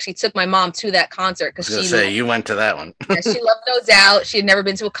I actually took my mom to that concert. Because you went to that one. Yeah, she loved No Doubt. She had never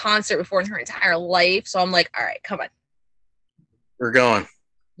been to a concert before in her entire life. So I'm like, all right, come on. We're going.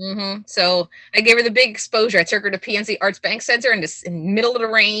 Mm-hmm. So I gave her the big exposure. I took her to PNC Arts Bank Center in the middle of the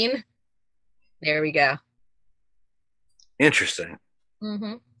rain. There we go. Interesting.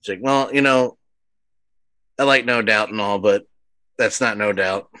 Mm-hmm. It's like, well, you know, I like No Doubt and all, but that's not No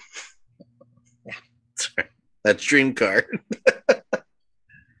Doubt. Yeah. Sorry. That's Dream Car.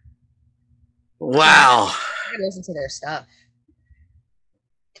 Wow. I listen to their stuff.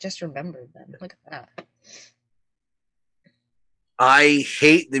 I just remembered them. Look at that. I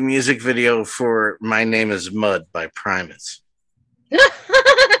hate the music video for My Name is Mud by Primus.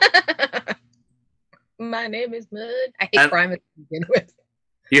 My name is Mud. I hate Primus to begin with.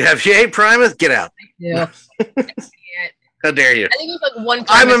 You hate Primus? Get out. Yeah. I can't. How dare you? I think it was like one.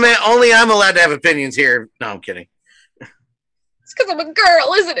 I'm a man. Only I'm allowed to have opinions here. No, I'm kidding. It's because I'm a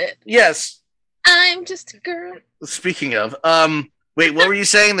girl, isn't it? Yes. I'm just a girl. Speaking of, wait, what were you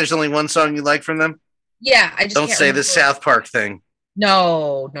saying? There's only one song you like from them? Yeah, I just don't say the South Park thing.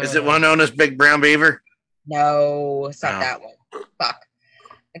 No. Is it one known as Big Brown Beaver? No, it's not that one. Fuck.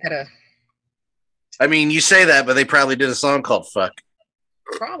 I mean, you say that, but they probably did a song called Fuck.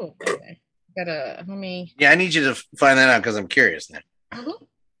 Probably. Let me. Yeah, I need you to find that out because I'm curious now. Uh-huh.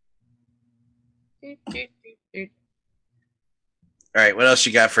 All right, what else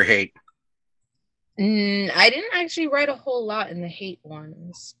you got for hate? I didn't actually write a whole lot in the hate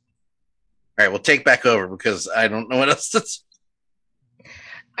ones. All right, well, take back over because I don't know what else to.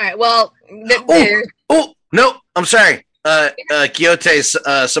 All right, well. No, I'm sorry. Quixote's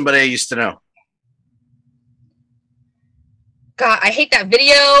somebody I used to know. God, I hate that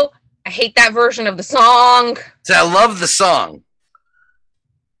video. I hate that version of the song. So I love the song.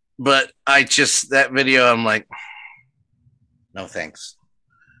 But that video, I'm like, no thanks.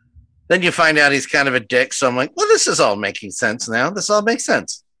 Then you find out he's kind of a dick. So I'm like, well, this is all making sense now. This all makes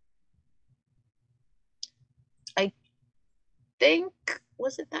sense. I think,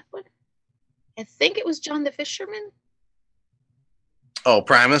 was it that one? I think it was John the Fisherman. Oh,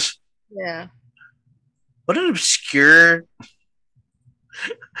 Primus? Yeah. What an obscure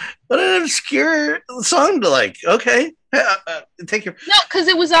song to like. Okay. Take your. No, because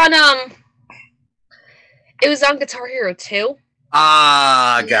it was on Guitar Hero 2.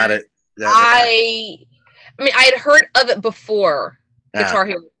 Ah, got it. I mean, I had heard of it before Guitar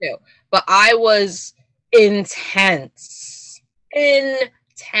Hero 2, but I was intense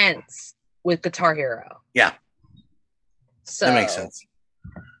with Guitar Hero. Yeah. So that makes sense.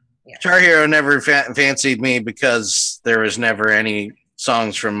 Yeah. Guitar Hero never fancied me because there was never any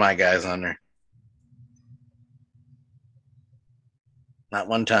songs from my guys on there. Not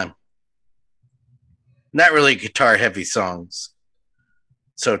one time. Not really guitar heavy songs.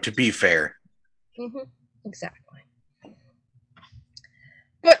 So to be fair. Mm-hmm. Exactly.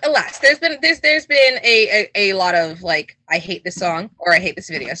 But alas, there's been a lot of like, I hate this song or I hate this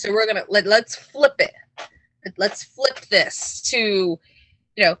video. So we're gonna let's flip it. Let's flip this to,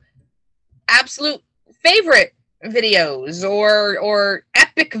 absolute favorite videos or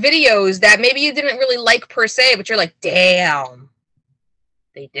epic videos that maybe you didn't really like per se, but you're like, damn,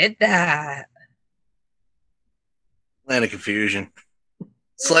 they did that. Land of Confusion.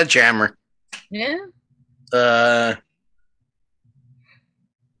 Sledgehammer. Yeah.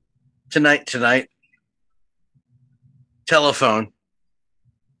 Tonight. Telephone.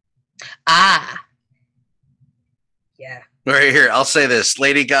 Ah. Yeah. Right here, I'll say this: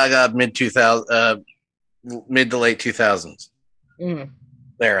 Lady Gaga, mid to late 2000s. Mm.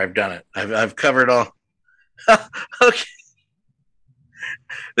 There, I've done it. I've covered all. Okay,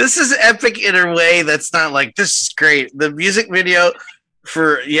 this is epic in a way that's not like, this is great. The music video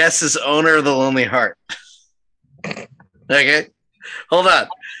for Yes's "Owner of the Lonely Heart." Okay, hold on.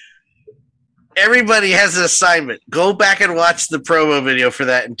 Everybody has an assignment. Go back and watch the promo video for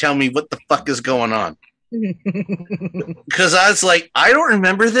that and tell me what the fuck is going on. Because I was like, I don't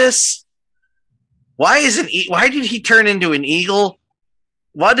remember this. Why did he turn into an eagle?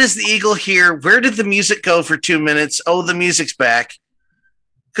 What is the eagle here? Where did the music go for 2 minutes? Oh, the music's back.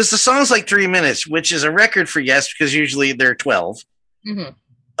 Because the song's like 3 minutes, which is a record for Yes, because usually they're 12.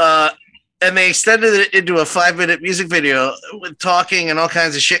 Mm-hmm. And they extended it into a 5-minute music video with talking and all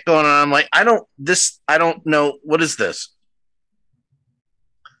kinds of shit going on. I'm like, I don't know. What is this?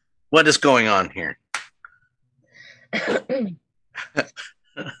 What is going on here? I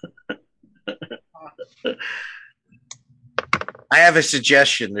have a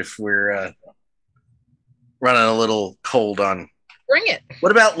suggestion if we're running a little cold on. Bring it.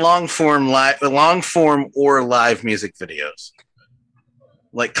 What about long form or live music videos?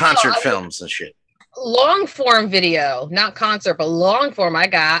 Like concert films and shit. Long form video, not concert, but long form. I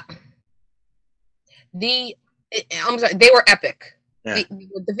got I'm sorry, they were epic. Yeah.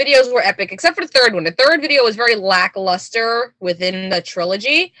 The videos were epic, except for the third one. The third video was very lackluster within the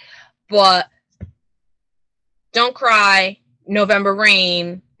trilogy, but Don't Cry, November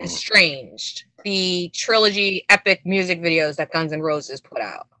Rain, Estranged, the trilogy epic music videos that Guns N' Roses put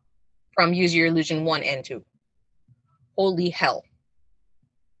out from Use Your Illusion 1 and 2. Holy hell.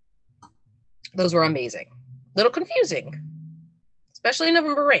 Those were amazing. Little confusing. Especially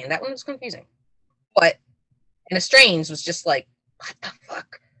November Rain. That one was confusing. But and Estranged was just like, what the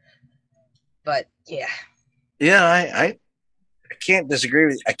fuck? But yeah. Yeah, I can't disagree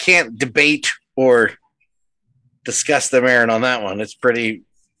with you. I can't debate or discuss the merit on that one. It's pretty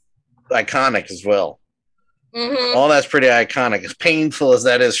iconic as well. Mm-hmm. All that's pretty iconic. As painful as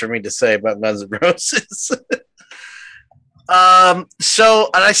that is for me to say about Guns N' Roses. So,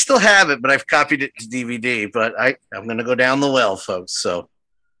 and I still have it, but I've copied it to DVD, but I'm going to go down the well, folks. So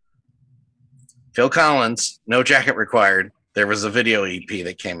Phil Collins, No Jacket Required. There was a video EP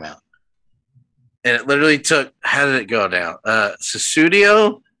that came out, and it literally took, how did it go down?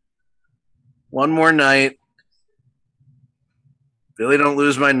 Susudio, One More Night, Billy Don't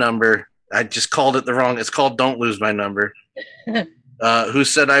Lose My Number. I just called it the wrong. It's called Don't Lose My Number. Who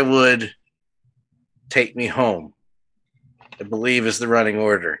Said I Would, Take Me Home, I believe is the running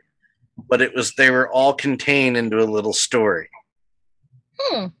order, but they were all contained into a little story,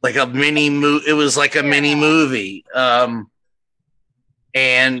 like a mini movie. It was like a mini movie,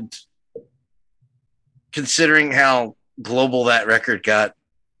 and considering how global that record got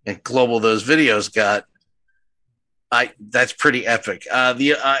and global those videos got, that's pretty epic.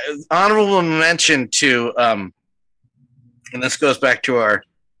 The honorable mention to, and this goes back to our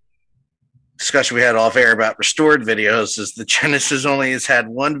discussion we had off air about restored videos, is the Genesis only has had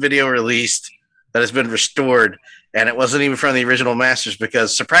one video released that has been restored, and it wasn't even from the original masters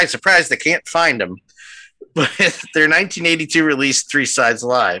because, surprise, surprise, they can't find them. But their 1982 release, Three Sides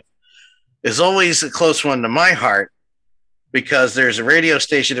Live, is always a close one to my heart because there's a radio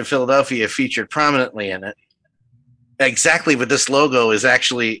station in Philadelphia featured prominently in it. Exactly what this logo is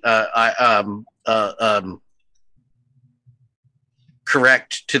actually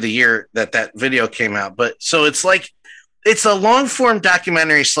correct to the year that video came out. But so it's like, it's a long form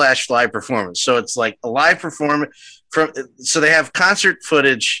documentary / live performance. So it's like a live performance so they have concert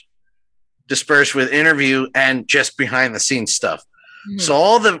footage dispersed with interview and just behind the scenes stuff. So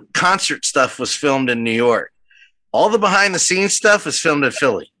all the concert stuff was filmed in New York. All the behind the scenes stuff is filmed in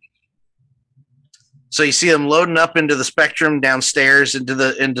Philly. So you see them loading up into the Spectrum downstairs into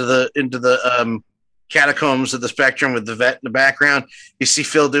the catacombs of the Spectrum with the vet in the background. You see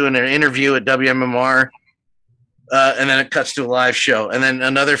Phil doing an interview at WMMR. And then it cuts to a live show. And then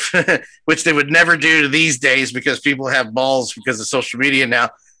another, which they would never do these days because people have balls because of social media now.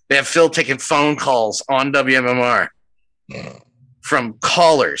 They have Phil taking phone calls on WMMR from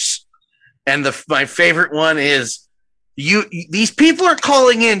callers. And my favorite one is, these people are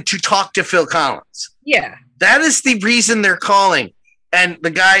calling in to talk to Phil Collins. Yeah. That is the reason they're calling. And the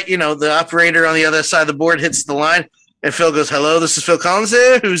guy, the operator on the other side of the board hits the line. And Phil goes, hello, this is Phil Collins.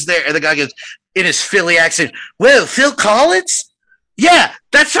 Who's there? And the guy goes, in his Philly accent, well, Phil Collins? Yeah,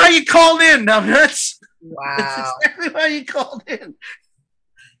 that's how you called in, numbnuts. Wow. That's exactly how you called in.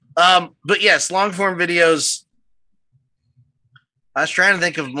 But yes, long form videos. I was trying to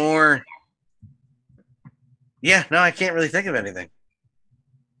think of more. Yeah, no, I can't really think of anything.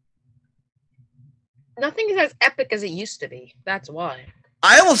 Nothing is as epic as it used to be. That's why.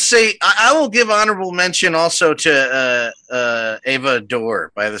 I will say, I will give honorable mention also to Ava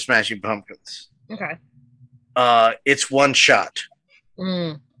Adore by the Smashing Pumpkins. Okay. It's One Shot.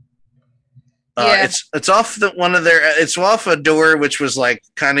 Yeah. It's off it's off Adore, which was like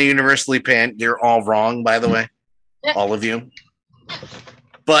kind of universally panned. You're all wrong, by the way, all of you.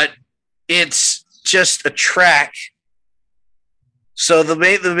 But it's just a track. So the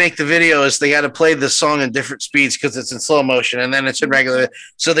way they make the video is they got to play the song in different speeds because it's in slow motion, and then it's in regular.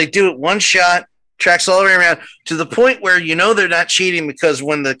 So they do it one shot, tracks all the way around to the point where they're not cheating because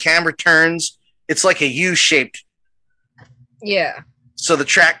when the camera turns, it's like a U-shaped. Yeah. So the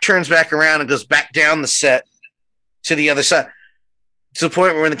track turns back around and goes back down the set to the other side. To the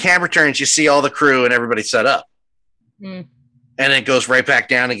point where when the camera turns, you see all the crew and everybody set up. And it goes right back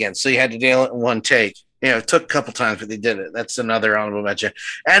down again. So you had to deal it in one take. It took a couple times, but they did it. That's another honorable mention.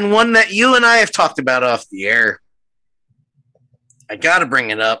 And one that you and I have talked about off the air. I got to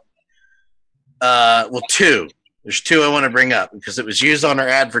bring it up. Two. There's two I want to bring up because it was used on our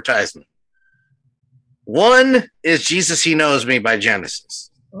advertisement. One is Jesus, He Knows Me by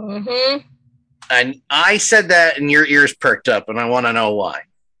Genesis. And I said that and your ears perked up, and I want to know why.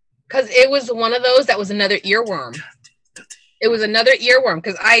 Because it was one of those that was another earworm. It was another earworm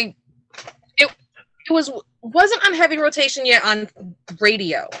because it wasn't on heavy rotation yet on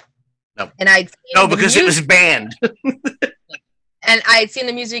radio. No. And because it was banned. And I had seen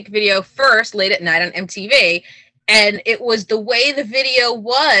the music video first late at night on MTV, and it was the way the video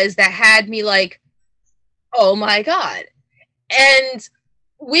was that had me like, oh my God. And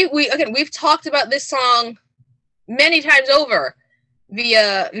we've talked about this song many times over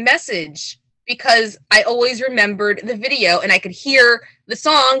via message because I always remembered the video and I could hear the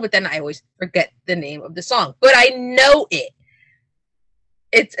song, but then I always forget the name of the song. But I know it.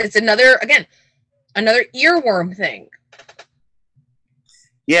 It's another earworm thing.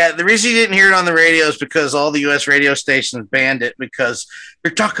 Yeah, the reason you didn't hear it on the radio is because all the U.S. radio stations banned it because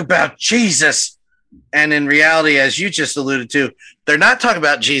they're talking about Jesus. And in reality, as you just alluded to, they're not talking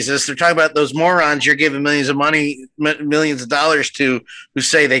about Jesus. They're talking about those morons you're giving millions of dollars to who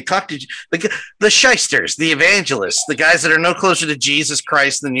say they talk to the shysters, the evangelists, the guys that are no closer to Jesus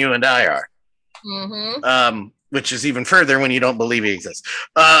Christ than you and I are. Which is even further when you don't believe he exists.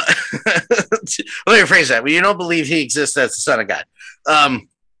 Let me rephrase that. When you don't believe he exists as the Son of God.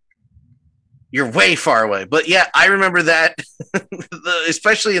 You're way far away. But yeah, I remember that,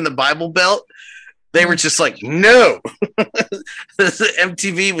 especially in the Bible Belt. They were just like, no.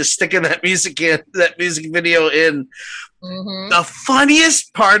 MTV was sticking that music video in. The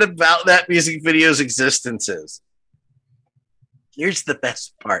funniest part about that music video's existence is, here's the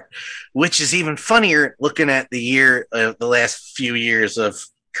best part, which is even funnier looking at the last few years of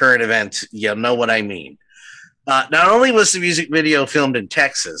current events. You'll know what I mean. Not only was the music video filmed in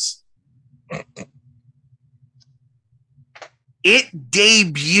Texas, it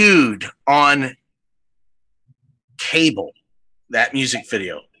debuted on cable, that music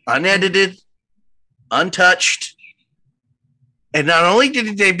video, unedited, untouched. And not only did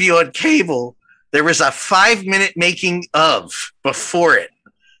it debut on cable, there was a 5-minute making of before it.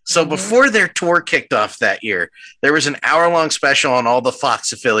 So before their tour kicked off that year, there was an hour-long special on all the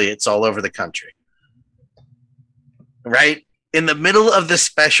Fox affiliates all over the country. Right? In the middle of the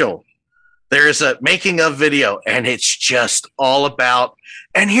special, there is a making of video, and it's just all about.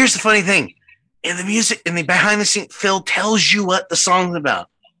 And here's the funny thing. In the music, in the behind the scenes, Phil tells you what the song's about.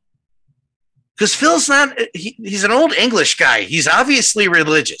 Because Phil's not, he's an old English guy. He's obviously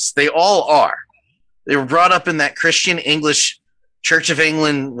religious. They all are. They were brought up in that Christian English Church of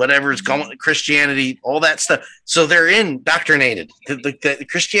England, whatever it's called, Christianity, all that stuff. So they're indoctrinated. The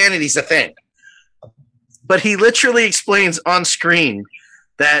Christianity's a thing. But he literally explains on screen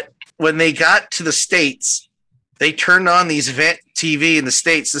that when they got to the States, they turned on these event TV in the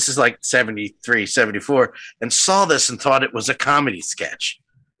States. This is like 73, 74, and saw this and thought it was a comedy sketch.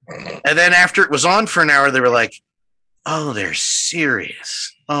 And then after it was on for an hour, they were like, oh, they're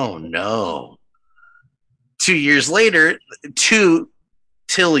serious. Oh, no. 2 years later, till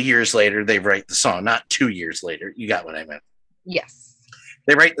years later, they write the song. Not 2 years later. You got what I meant. Yes.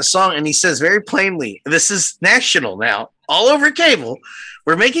 They write the song, and he says very plainly, this is national now, all over cable.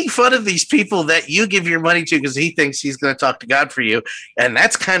 We're making fun of these people that you give your money to because he thinks he's going to talk to God for you, and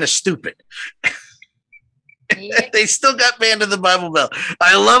that's kind of stupid. Yeah. They still got Band of the Bible Belt.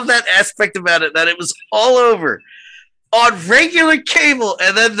 I love that aspect about it, that it was all over on regular cable,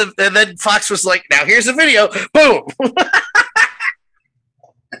 and then Fox was like, now here's a video. Boom.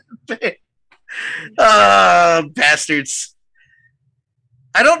 Bastards.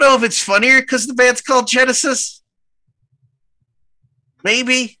 I don't know if it's funnier because the band's called Genesis.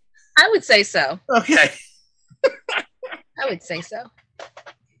 Maybe. I would say so. Okay. I would say so.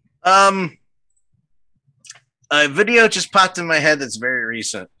 A video just popped in my head that's very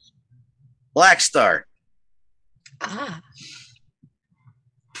recent. Black Star. Ah.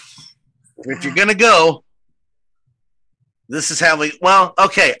 If you're gonna go, this is how we. Well,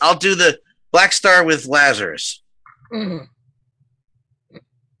 okay, I'll do the Black Star with Lazarus. Mm-hmm.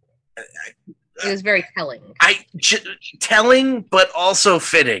 It was very telling. Telling, but also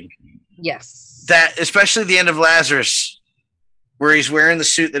fitting. Yes. That, especially the end of Lazarus, where he's wearing the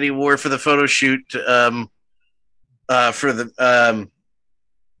suit that he wore for the photo shoot, for the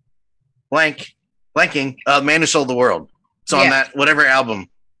blanking, Man Who Sold the World. It's on that whatever album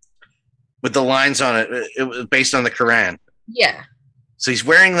with the lines on it. It was based on the Quran. Yeah. So he's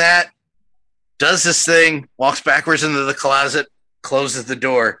wearing that, does this thing, walks backwards into the closet, closes the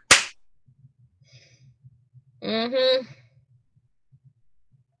door. Mm-hmm.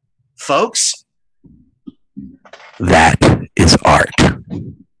 Folks, that is art.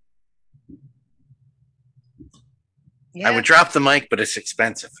 Yeah. I would drop the mic, but it's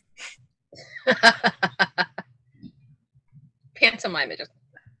expensive. Pantomime it just.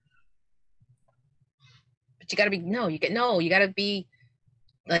 But you gotta be you gotta be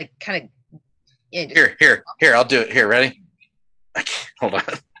like kind of Here, I'll do it. Here, ready? Hold on.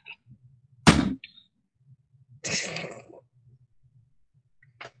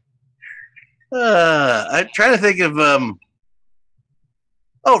 I'm trying to think of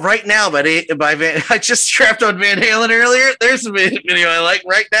Right Now by Van. I just strapped on Van Halen earlier. There's a video I like,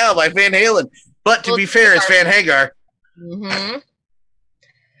 Right Now by Van Halen. But to be fair, it's Van Hagar. Mm-hmm.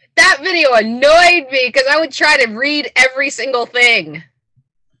 That video annoyed me because I would try to read every single thing.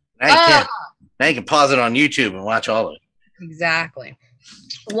 Now you can pause it on YouTube and watch all of it. Exactly.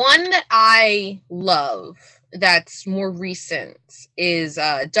 One that I love that's more recent is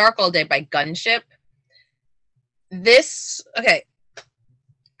Dark All Day by Gunship. I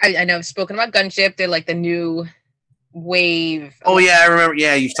know I've spoken about Gunship. They're like the new wave. Oh, yeah, I remember.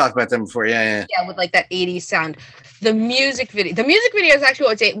 Yeah, you've talked about them before. Yeah, with like that 80s sound. The music video is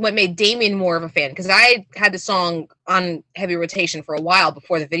actually what made Damien more of a fan, because I had the song on heavy rotation for a while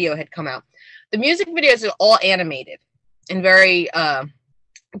before the video had come out. The music videos are all animated in very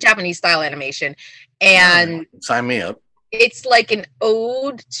Japanese style animation, and sign me up. It's like an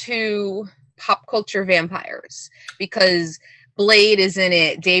ode to pop culture vampires, because Blade is in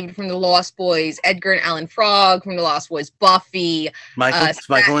it, David from the Lost Boys, Edgar and Alan Frog from the Lost Boys, Buffy. Is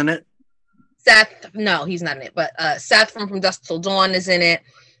Michael in it? Seth, no, he's not in it, but Seth from Dusk Till Dawn is in it.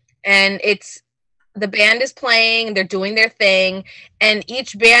 And the band is playing, they're doing their thing, and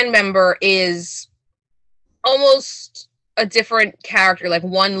each band member is almost a different character. Like,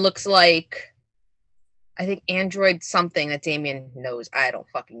 one looks like, I think, Android something that Damien knows. I don't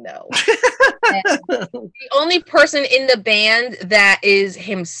fucking know. The only person in the band that is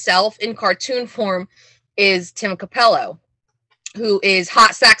himself in cartoon form is Tim Capello, who is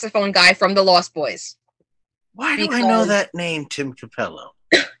hot saxophone guy from the Lost Boys. Why do I know that name, Tim Capello?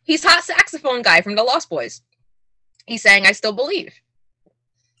 He's hot saxophone guy from the Lost Boys. He sang "I Still Believe."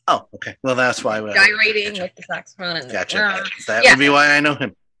 Oh, okay. Well, that's why. Gyrating with the saxophone. And gotcha. That would be why I know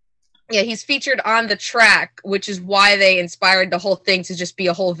him. Yeah, he's featured on the track, which is why they inspired the whole thing to just be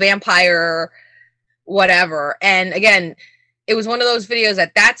a whole vampire, whatever. And again, it was one of those videos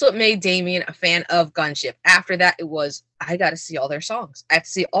that's what made Damien a fan of Gunship. After that, it was, I got to see all their songs. I have to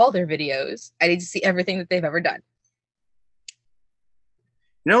see all their videos. I need to see everything that they've ever done.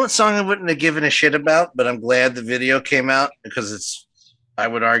 You know what song I wouldn't have given a shit about, but I'm glad the video came out because I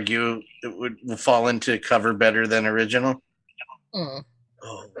would argue it would fall into cover better than original. Mm.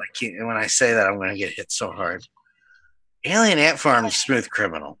 Oh, I can't. When I say that, I'm going to get hit so hard. Alien Ant Farm, Smooth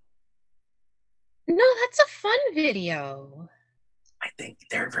Criminal. No, that's a fun video. I think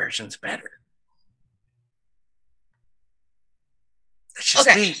their version's better. It's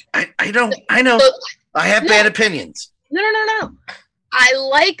just me. I know. I have bad opinions. No. I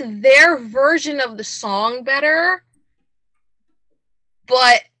like their version of the song better,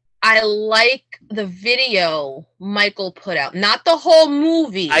 but I like the video Michael put out, not the whole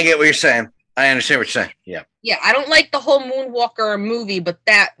movie. I get what you're saying. I understand what you're saying. Yeah. Yeah, I don't like the whole Moonwalker movie, but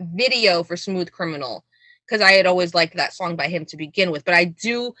that video for Smooth Criminal, because I had always liked that song by him to begin with. But I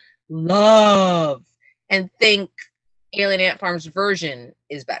do love and think Alien Ant Farm's version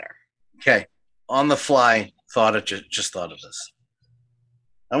is better. Okay. On the fly, just thought of this.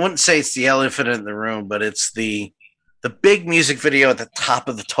 I wouldn't say it's the elephant in the room, but it's the big music video at the top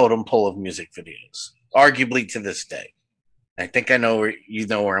of the totem pole of music videos, arguably to this day. I think I know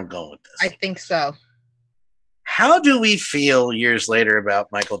where I'm going with this. I think so. How do we feel years later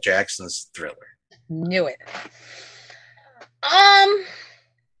about Michael Jackson's Thriller? Knew it.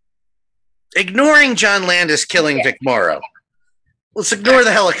 Ignoring John Landis killing Vic Morrow. Let's ignore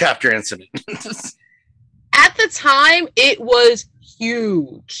the helicopter incident. At the time, it was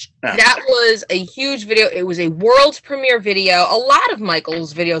huge. That was a huge video. It was a world premiere video. A lot of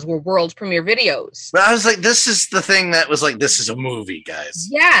Michael's videos were world premiere videos. But I was like, this is the thing that was like, this is a movie, guys.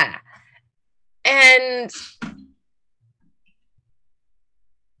 Yeah. And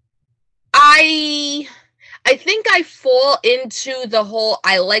I think I fall into the whole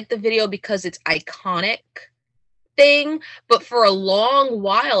I like the video because it's iconic thing, but for a long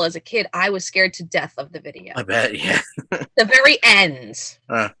while as a kid, I was scared to death of the video. I bet, yeah. The very end.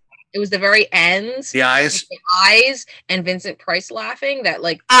 It was the very end. The eyes. The eyes and Vincent Price laughing that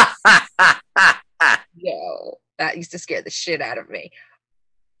like yo, that used to scare the shit out of me.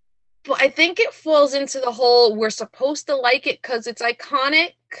 But I think it falls into the whole we're supposed to like it because it's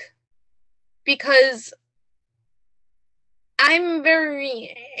iconic. Because I'm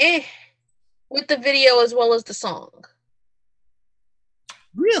very with the video as well as the song.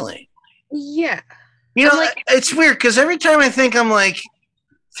 Really? Yeah. You know, like, it's weird because every time I think I'm like,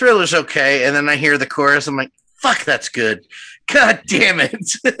 Thriller's okay, and then I hear the chorus, I'm like, fuck, that's good. God damn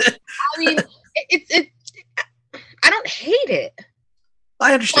it. I mean, it I don't hate it.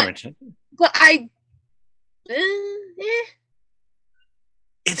 I understand. But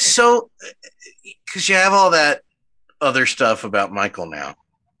it's so, because you have all that other stuff about Michael now.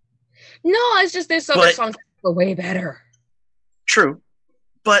 No, it's just there's other songs that were way better. True.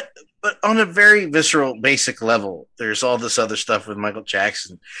 But on a very visceral, basic level, there's all this other stuff with Michael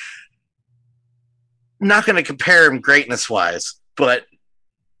Jackson. I'm not going to compare him greatness-wise, but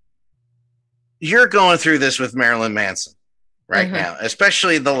you're going through this with Marilyn Manson right now,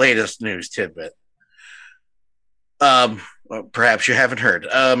 especially the latest news tidbit. Well, perhaps you haven't heard.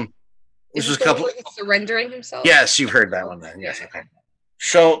 This was a couple. Surrendering himself. Yes, you've heard that one then. Yes, okay.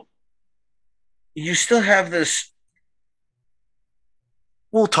 So you still have this.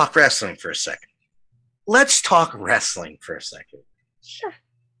 We'll talk wrestling for a second. Let's talk wrestling for a second. Sure.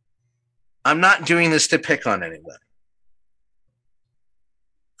 I'm not doing this to pick on anybody.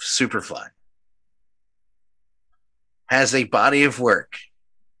 Superfly has a body of work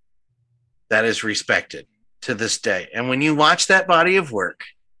that is respected to this day. And when you watch that body of work,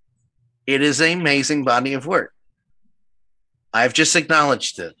 it is an amazing body of work. I've just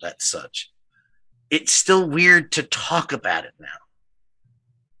acknowledged it as such. It's still weird to talk about it now.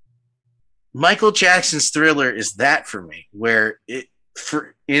 Michael Jackson's Thriller is that for me, where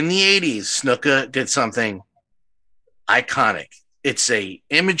in the 80s, Snuka did something iconic. It's a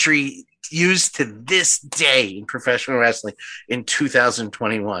imagery used to this day in professional wrestling in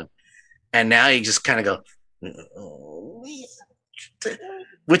 2021. And now you just kind of go,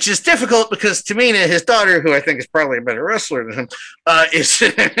 which is difficult because Tamina, his daughter, who I think is probably a better wrestler than him, is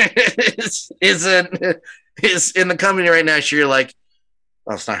in the company right now. So you're like,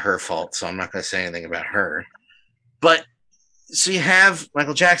 well, it's not her fault, so I'm not going to say anything about her. But so you have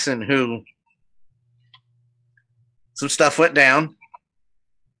Michael Jackson, who some stuff went down,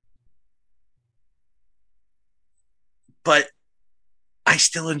 but I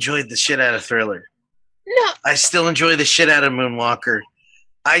still enjoyed the shit out of Thriller. No. I still enjoy the shit out of Moonwalker.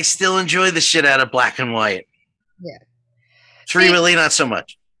 I still enjoy the shit out of Black and White. Yeah. Free Willy, not so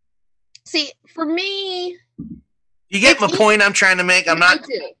much. See, for me... You get my point I'm trying to make? I'm not...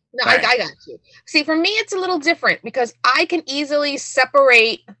 No, All right. I got you. See, for me, it's a little different because I can easily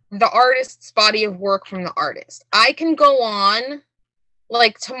separate the artist's body of work from the artist. I can go on,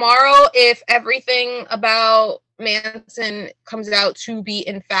 like tomorrow, if everything about Manson comes out to be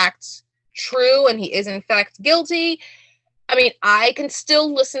in fact true and he is in fact guilty, I mean, I can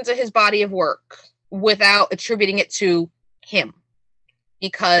still listen to his body of work without attributing it to him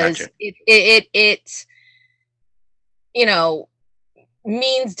because Gotcha. it you know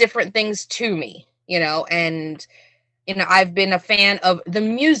means different things to me, and I've been a fan of the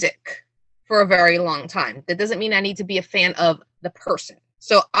music for a very long time. That doesn't mean I need to be a fan of the person.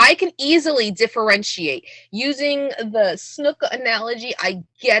 So I can easily differentiate using the Snuka analogy. I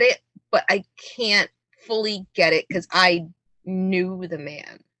get it, but I can't fully get it because I knew the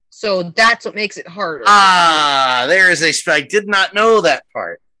man. So that's what makes it harder. There is I did not know that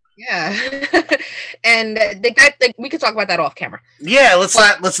part. Yeah. And we could talk about that off camera. Yeah, let's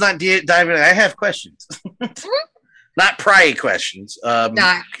not dive in. I have questions. Not pry questions.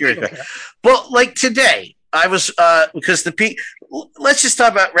 Curious questions. Well, like today, I was because let's just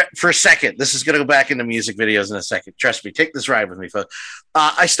talk about for a second. This is going to go back into music videos in a second. Trust me, take this ride with me, folks.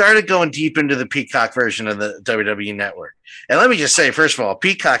 I started going deep into the Peacock version of the WWE Network, and let me just say, first of all,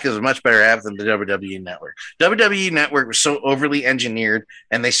 Peacock is a much better app than the WWE Network. WWE Network was so overly engineered,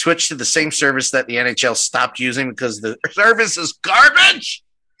 and they switched to the same service that the NHL stopped using because the service is garbage.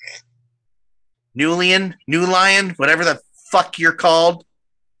 New Lion, whatever the fuck you're called,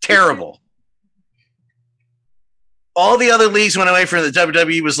 terrible. All the other leagues went away from the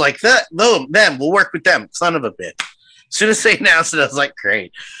WWE was like, we'll work with them. Son of a bitch. As soon as they announced it, I was like,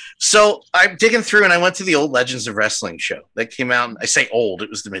 great. So I'm digging through and I went to the old Legends of Wrestling show that came out. I say old, it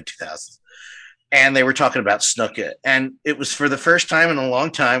was the mid 2000s. And they were talking about Snuka. And it was for the first time in a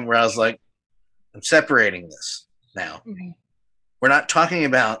long time where I was like, I'm separating this now. Mm-hmm. We're not talking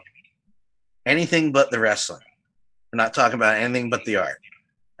about anything but the wrestling. We're not talking about anything but the art.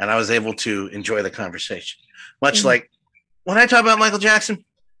 And I was able to enjoy the conversation. Much like when I talk about Michael Jackson,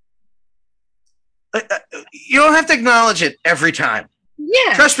 you don't have to acknowledge it every time.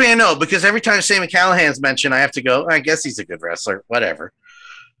 Yeah. Trust me, I know, because every time Sammy Callahan's mentioned, I have to go, I guess he's a good wrestler, whatever.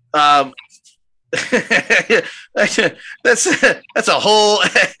 That's a whole,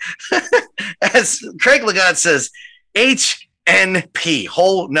 as Craig Lagat says, HNP,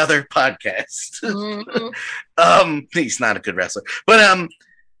 whole nother podcast. Mm-hmm. He's not a good wrestler, but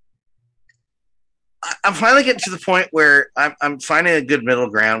I'm finally getting to the point where I'm finding a good middle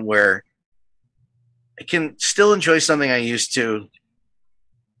ground where I can still enjoy something I used to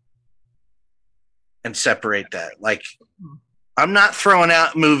and separate that. Like, I'm not throwing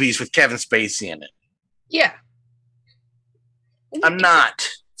out movies with Kevin Spacey in it. Yeah. I'm not.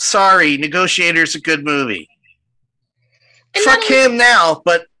 Sorry, Negotiator's a good movie. And fuck him now,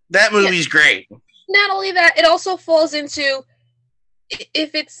 but that movie's great. Not only that, it also falls into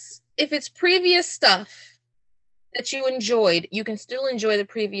if it's previous stuff that you enjoyed, you can still enjoy the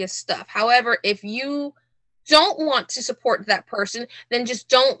previous stuff. However, if you don't want to support that person, then just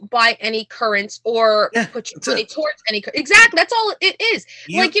don't buy any currents or put your money towards any. Exactly, that's all it is.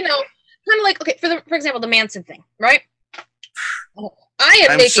 Like, kind of like, okay, for example, the Manson thing, right?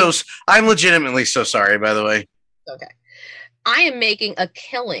 I'm legitimately so sorry, by the way. Okay. I am making a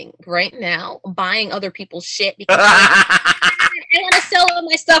killing right now buying other people's shit because I want to sell all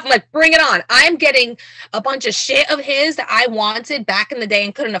my stuff. I'm like, bring it on. I'm getting a bunch of shit of his that I wanted back in the day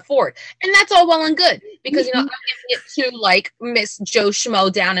and couldn't afford. And that's all well and good because, I'm giving it to like Miss Joe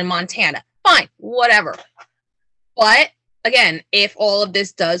Schmo down in Montana. Fine, whatever. But again, if all of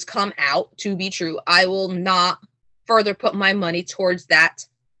this does come out to be true, I will not further put my money towards that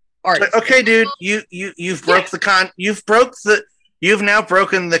artist. Okay, dude, you've now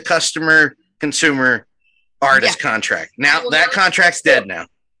broken the customer consumer artist contract. Now that contract's dead now.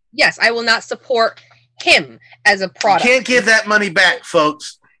 Yes, I will not support him as a product. You can't give that money back,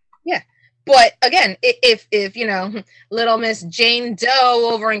 folks. Yeah. But again, if little Miss Jane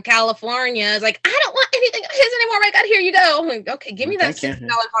Doe over in California is like, I don't want anything of his anymore. I got here you go. I'm like, okay, give me that $6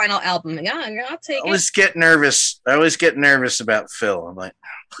 vinyl album. Yeah, I'll take it. I always get nervous about Phil. I'm like,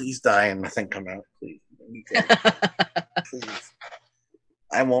 please die and nothing come out, please. Please.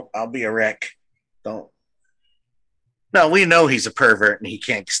 I'll be a wreck. Don't. No, we know he's a pervert and he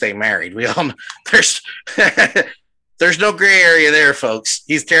can't stay married. We all know there's no gray area there, folks.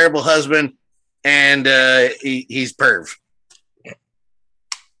 He's a terrible husband and he's perv.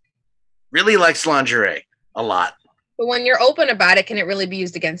 Really likes lingerie a lot. But when you're open about it, can it really be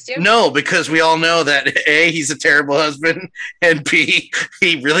used against you? No, because we all know that A, he's a terrible husband, and B,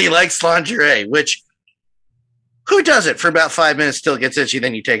 he really likes lingerie, which Who does it for about 5 minutes till it gets itchy,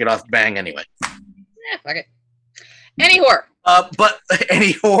 then you take it off, bang anyway. Yeah, fuck it. Any whore. But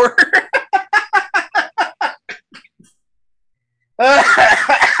any whore?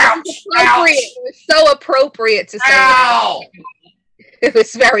 It was so appropriate to say that. It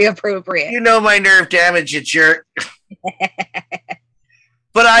was very appropriate. You know my nerve damage, you jerk.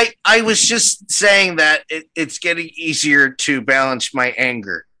 But I was just saying that it's getting easier to balance my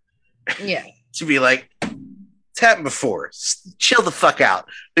anger. Yeah. To be like, it's happened before. Chill the fuck out.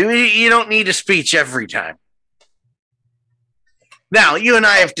 You don't need a speech every time. Now, you and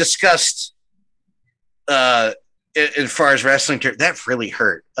I have discussed, as far as wrestling terms, that really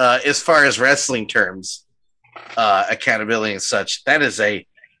hurt. As far as wrestling terms, accountability and such, that is and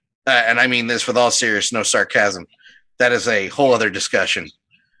I mean this with all seriousness, no sarcasm, that is a whole other discussion.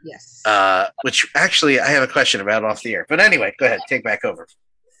 Yes. Which actually I have a question about off the air. But anyway, go ahead, take back over.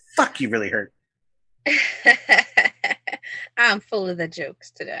 Fuck, you really hurt. I'm full of the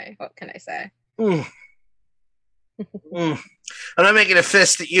jokes today. What can I say? I'm not making a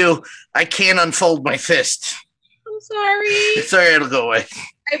fist at you. I can't unfold my fist. I'm sorry. Sorry, it'll go away.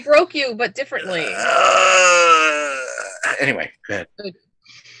 I broke you, but differently. Anyway, go ahead.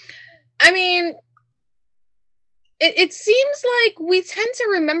 I mean, it seems like we tend to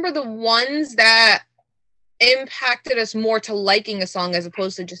remember the ones that impacted us more to liking a song as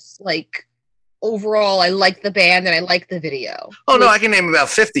opposed to just like overall I like the band and I like the video. Oh, no, I can name about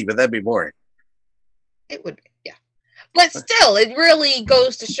 50, but that'd be boring. It would, yeah. But still, it really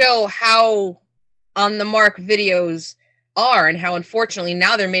goes to show how on the mark videos are and how unfortunately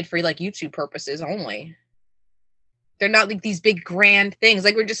now they're made for like YouTube purposes only. They're not like these big grand things.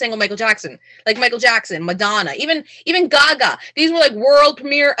 Like we we're just saying with Michael Jackson, Madonna, even Gaga. These were like world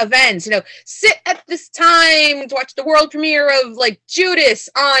premiere events. You know, sit at this time to watch the world premiere of like Judas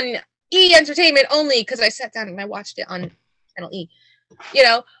on E! Entertainment only because I sat down and I watched it on Channel E. You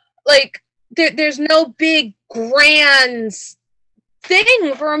know, like there's no big grand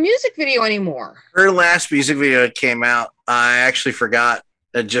thing for a music video anymore. Her last music video that came out, I actually forgot.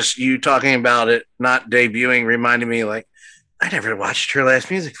 Just you talking about it not debuting reminded me, like, I never watched her last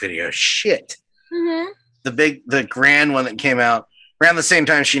music video. Shit. Mm-hmm. The grand one that came out around the same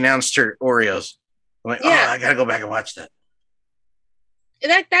time she announced her Oreos. I'm like, yeah. Oh, I gotta go back and watch that.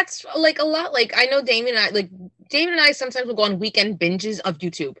 That's like a lot. Like I know Damien and I sometimes will go on weekend binges of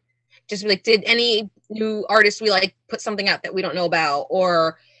YouTube. Just like, did any new artist we like put something out that we don't know about,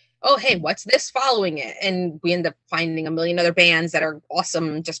 or oh, hey, what's this following it? And we end up finding a million other bands that are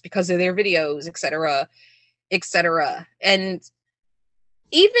awesome just because of their videos, etc., etc. And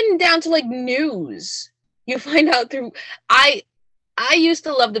even down to like news, you find out through. I used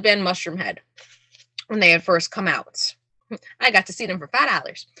to love the band Mushroom Head when they had first come out. I got to see them for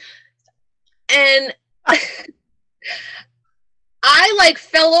 $5, and I like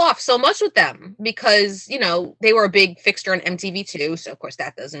fell off so much with them because, you know, they were a big fixture on MTV too. So of course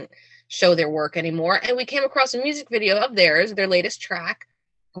that doesn't show their work anymore. And we came across a music video of theirs, their latest track,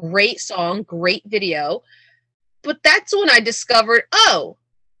 great song, great video. But that's when I discovered, oh,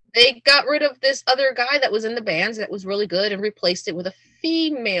 they got rid of this other guy that was in the bands that was really good and replaced it with a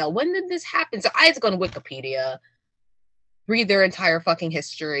female. When did this happen? So I had to go to Wikipedia, read their entire fucking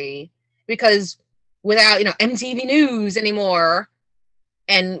history, because without, you know, MTV News anymore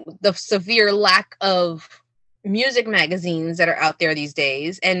and the severe lack of music magazines that are out there these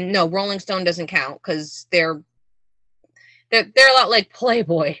days, and no, Rolling Stone doesn't count because they're a lot like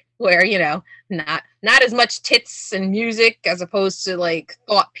Playboy, where, you know, not as much tits and music as opposed to like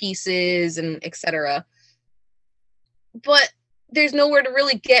thought pieces and etc. But there's nowhere to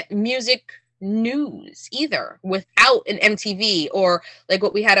really get music news either without an MTV, or like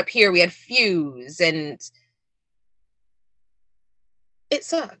what we had up here, we had Fuse, and it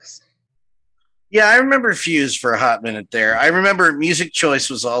sucks. Yeah, I remember Fuse for a hot minute there. I remember Music Choice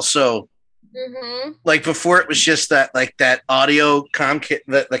was also like before it was just that like that audio Comcast,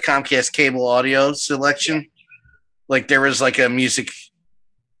 the Comcast cable audio selection. Yeah. Like there was like a music.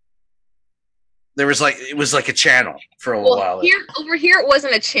 There was like it was like a channel for a while. Over here, it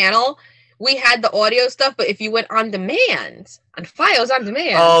wasn't a channel. We had the audio stuff, but if you went on demand, on Fios on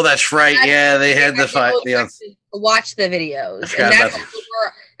demand. Oh, that's right. Yeah, they had the watch the videos, and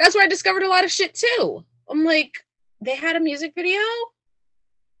that's where I discovered a lot of shit too. I'm like, they had a music video,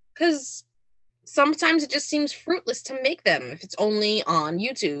 because sometimes it just seems fruitless to make them if it's only on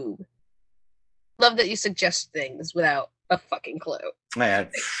YouTube. Love that you suggest things without a fucking clue. Man.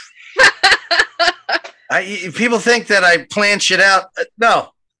 People think that I plan shit out.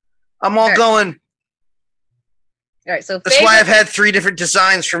 No. I'm all going. All right, so that's why I've had 3 different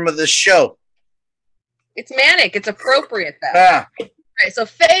designs from this show. It's manic. It's appropriate though. Ah. All right. So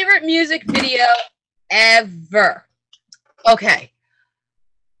favorite music video ever. Okay.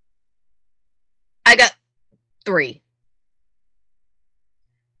 I got 3.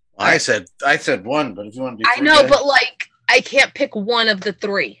 I said one, but if you want to do 3, I know, but like I can't pick one of the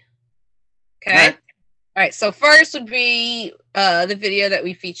 3. Okay. All right. So first would be the video that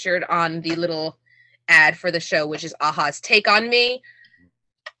we featured on the little ad for the show, which is a-ha's Take on Me.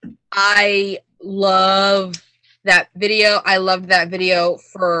 I love that video. I loved that video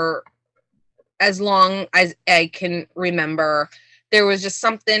for as long as I can remember. There was just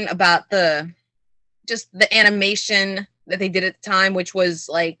something about the animation that they did at the time, which was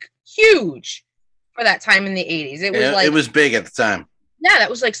like huge for that time in the 80s. It was big at the time. Yeah, that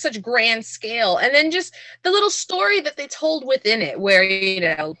was like such grand scale. And then just the little story that they told within it, where, you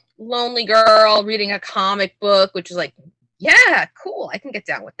know, lonely girl reading a comic book, which is like, yeah, cool, I can get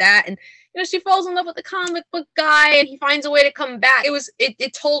down with that. And, you know, she falls in love with the comic book guy and he finds a way to come back.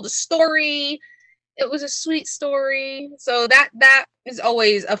 It told a story. It was a sweet story. So that is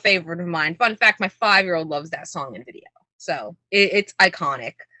always a favorite of mine. Fun fact, my 5-year-old loves that song and video. So it's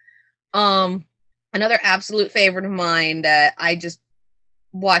iconic. Another absolute favorite of mine that I just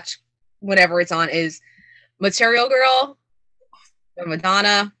watch whenever it's on is Material Girl by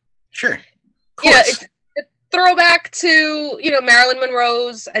Madonna. Sure. Yeah, it's a throwback to, you know, Marilyn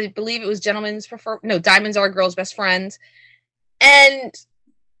Monroe's, I believe it was Diamonds Are a Girl's Best Friend. And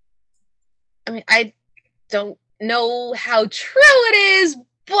I mean, I don't know how true it is,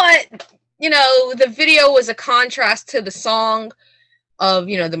 but, you know, the video was a contrast to the song of,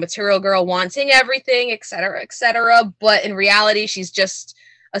 you know, the material girl wanting everything, etc., etc. But in reality, she's just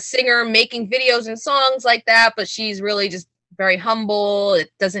a singer making videos and songs like that, but she's really just very humble.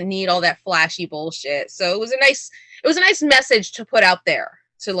 It doesn't need all that flashy bullshit. So it was a nice message to put out there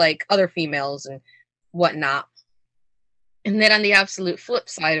to like other females and whatnot. And then on the absolute flip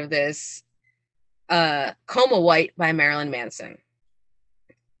side of this, Coma White by Marilyn Manson.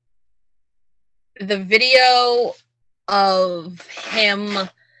 The video of him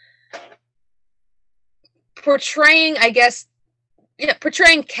portraying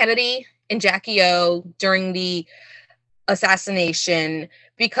Kennedy and Jackie O during the assassination,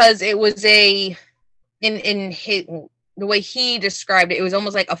 because it was in the way he described it, it was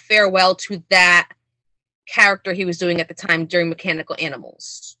almost like a farewell to that character he was doing at the time during Mechanical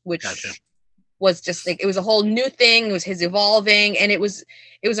Animals, which was just like, it was a whole new thing. It was his evolving, and it was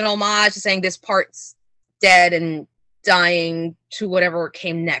an homage to saying this part's dead and dying to whatever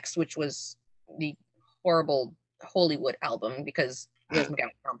came next, which was the horrible Hollywood album, because Rose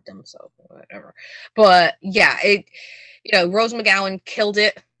McGowan trumped him, so whatever. But yeah, Rose McGowan killed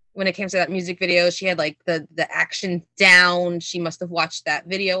it when it came to that music video. She had like the action down. She must have watched that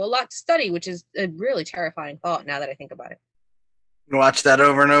video a lot to study, which is a really terrifying thought now that I think about it. Watch that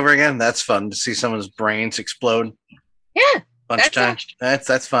over and over again. That's fun to see someone's brains explode. Yeah, bunch of times.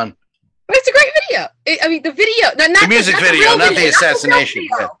 That's fun. But it's a great video. The video, not the music video, not the assassination.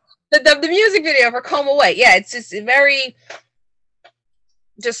 The music video for Coma White. Yeah, it's just very.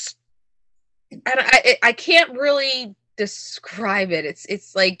 Just, I can't really describe it.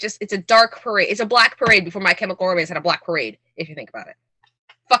 It's like it's a dark parade. It's a black parade before My Chemical Romance had a black parade, if you think about it.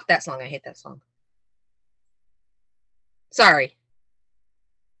 Fuck that song. I hate that song. Sorry.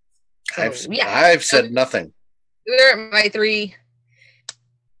 So, I've said nothing. They're my 3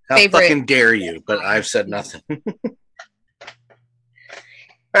 How favorite. Fucking dare you, but I've said nothing. All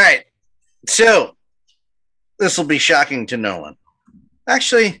right. So, this will be shocking to no one.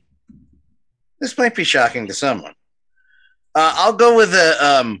 Actually, this might be shocking to someone. I'll go with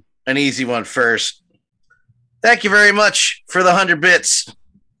an easy one first. Thank you very much for the 100 bits.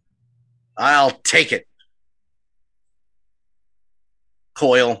 I'll take it.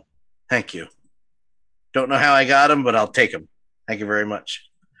 Coil, thank you. Don't know how I got them, but I'll take them. Thank you very much.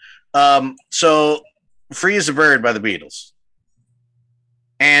 So, Free as a Bird by the Beatles.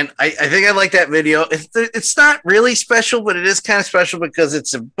 And I think I like that video. It's not really special, but it is kind of special because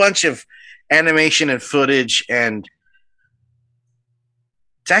it's a bunch of animation and footage, and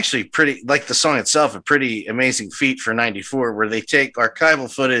it's actually pretty, like the song itself, a pretty amazing feat for 94, where they take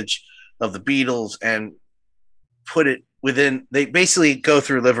archival footage of the Beatles and put it within, they basically go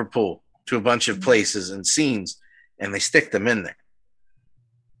through Liverpool to a bunch of places and scenes, and they stick them in there.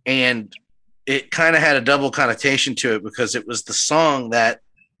 And it kind of had a double connotation to it, because it was the song that,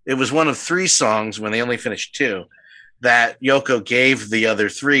 it was one of 3 songs, when they only finished 2, that Yoko gave the other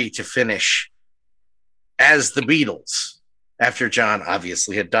 3 to finish as the Beatles, after John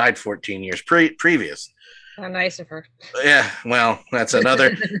obviously had died 14 years previous. How nice of her. Yeah, well, that's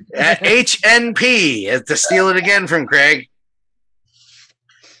another HNP to steal it again from Craig.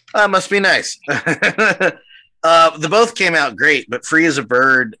 Must be nice. The both came out great, but Free as a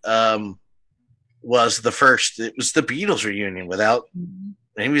Bird was the first. It was the Beatles reunion without.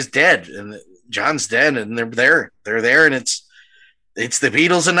 He was dead, and John's dead, and they're there. They're there, and it's the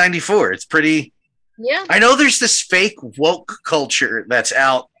Beatles in '94. It's pretty. Yeah. I know there's this fake woke culture that's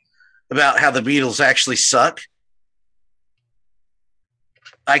out about how the Beatles actually suck.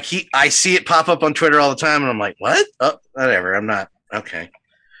 I see it pop up on Twitter all the time, and I'm like, what? Oh, whatever. I'm not okay.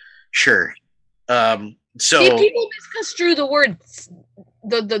 Sure. So people misconstrue the word,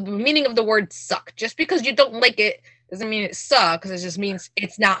 the meaning of the word "suck." Just because you don't like it doesn't mean it sucks. It just means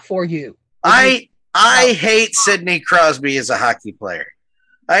it's not for you. I hate Sidney Crosby as a hockey player.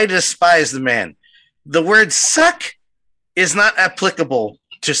 I despise the man. The word "suck" is not applicable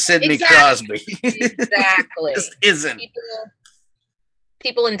to Sidney Crosby. Exactly. It isn't.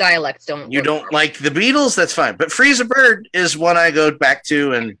 People in dialects don't. You don't like the Beatles? That's fine. But Free as a Bird is one I go back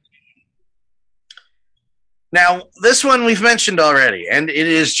to. And now this one we've mentioned already, and it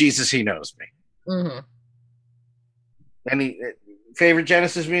is Jesus He Knows Me. Mm-hmm. Any favorite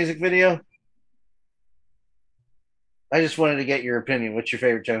Genesis music video? I just wanted to get your opinion. What's your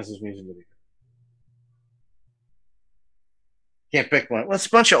favorite Genesis music video? Can't pick one. Well, it's a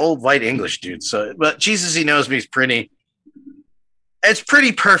bunch of old white English dudes. So, but Jesus He Knows Me is pretty. It's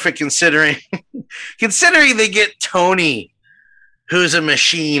pretty perfect considering they get Tony, who's a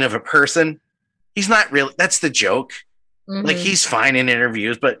machine of a person. He's not really. That's the joke. Mm-hmm. Like he's fine in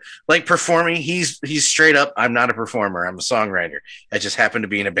interviews, but like performing, he's straight up. I'm not a performer. I'm a songwriter. I just happen to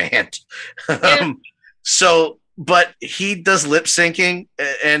be in a band. Yeah. But he does lip syncing,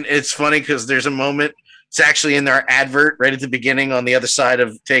 and it's funny because there's a moment. It's actually in their advert right at the beginning on the other side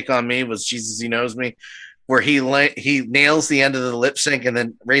of Take on Me was Jesus He Knows Me, where he nails the end of the lip sync and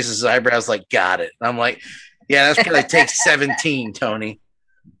then raises his eyebrows like, got it. And I'm like, yeah, that's probably take 17, Tony.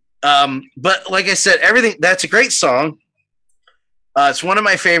 But like I said, everything, that's a great song. It's one of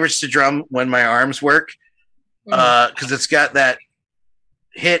my favorites to drum when my arms work because it's got that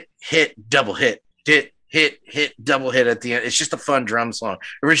hit, double hit, hit, double hit at the end. It's just a fun drum song,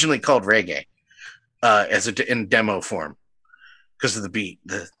 originally called Reggae in demo form because of the beat.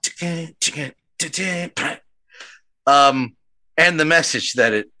 And the message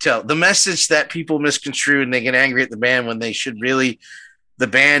that the message that people misconstrue and they get angry at the band when they should really, the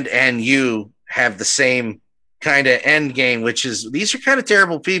band and you have the same kind of end game, which is these are kind of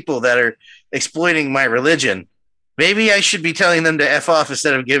terrible people that are exploiting my religion. Maybe I should be telling them to F off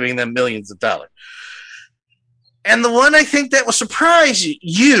instead of giving them millions of dollars. And the one I think that will surprise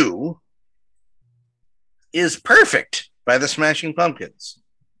you is Perfect by the Smashing Pumpkins.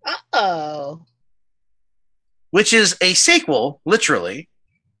 Uh-oh. Which is a sequel, literally,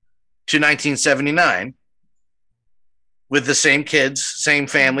 to 1979 with the same kids, same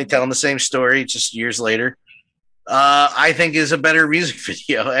family, telling the same story just years later. I think is a better music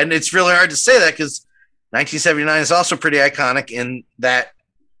video. And it's really hard to say that because 1979 is also pretty iconic in that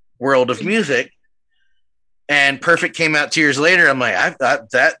world of music. And Perfect came out 2 years later. I'm like, I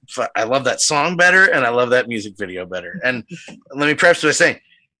love that song better, and I love that music video better. And let me preface by saying,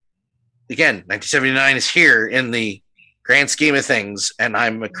 again, 1979 is here in the grand scheme of things, and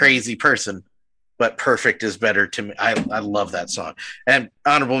I'm a crazy person, but Perfect is better to me. I love that song. And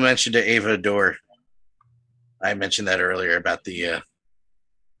honorable mention to Ava Adore. I mentioned that earlier about the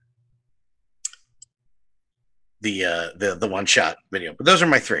one shot video. But those are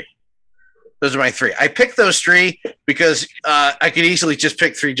my three. I picked those three because I could easily just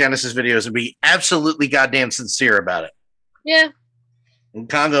pick 3 Genesis videos and be absolutely goddamn sincere about it. Yeah. And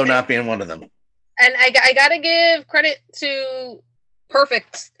Congo not being one of them. And I gotta give credit to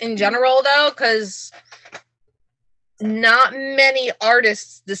Perfect in general, though, because not many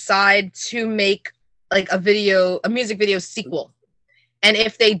artists decide to make like a music video sequel. And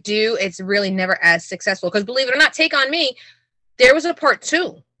if they do, it's really never as successful. Because believe it or not, Take on Me, there was a part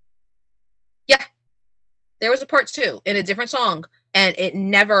 2. Yeah. There was a part 2 in a different song, and it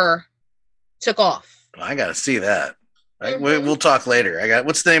never took off. I gotta see that. We'll talk later.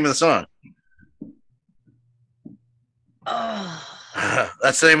 What's the name of the song?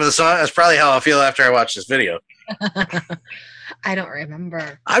 That's the name of the song? That's probably how I'll feel after I watch this video. I don't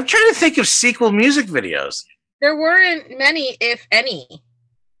remember. I'm trying to think of sequel music videos. There weren't many, if any.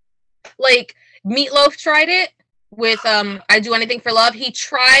 Like, Meatloaf tried it with I Do Anything for Love. He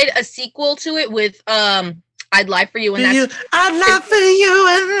tried a sequel to it with I'd Lie for You, and that's I'd lie for you,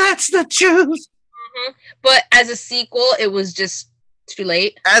 and that's the truth. Mm-hmm. But as a sequel, it was just too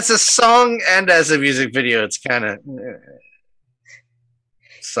late. As a song and as a music video, it's kind of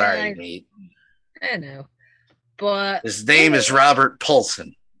sorry, Nate. I know, but his name is Robert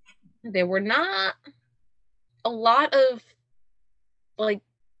Paulson. There were not a lot of like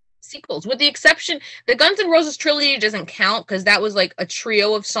sequels, with the exception the Guns N' Roses trilogy doesn't count because that was like a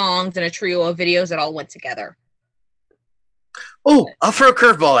trio of songs and a trio of videos that all went together. Oh, I'll throw a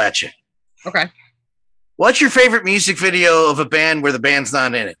curveball at you. Okay. What's your favorite music video of a band where the band's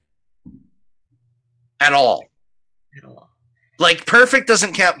not in it at all? At all. Like Perfect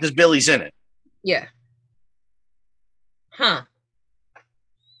doesn't count because Billy's in it. Yeah. Huh.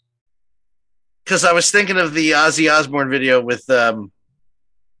 Because I was thinking of the Ozzy Osbourne video with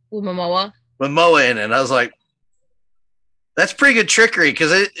Momoa. Momoa in it. I was like, that's pretty good trickery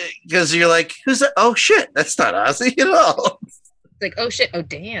because you're like, who's that? Oh shit, that's not Ozzy at all. It's like, oh shit, oh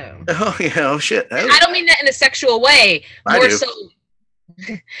damn. Oh yeah, oh shit. I don't mean that in a sexual way.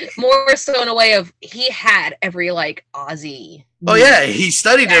 More so in a way of he had every like Ozzy. Oh yeah, he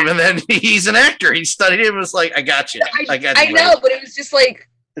studied him, and then he's an actor. He studied him. It was like, I got you. I got you. I know, but it was just like,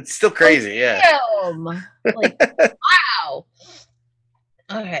 it's still crazy. Yeah. Damn. Like, wow.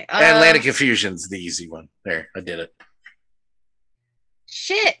 Okay. Atlantic Infusion's the easy one. There, I did it.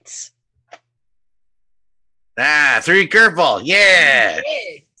 Shit. 3 curveball. Yeah. I'm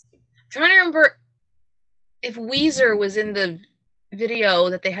trying to remember if Weezer was in the video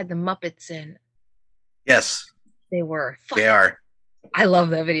that they had the Muppets in. Yes. They were. Fuck. They are. I love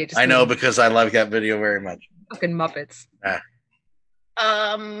that video. I know because I love that video very much. Fucking Muppets.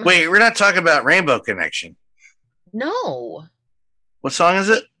 Wait, we're not talking about Rainbow Connection. No. What song is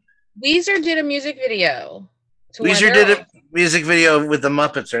it? Weezer did a music video. Weezer did a music video with the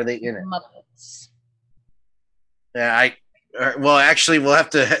Muppets. Are they in it? Muppets. Yeah, well, actually, we'll have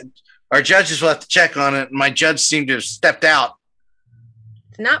to. Our judges will have to check on it. My judge seemed to have stepped out.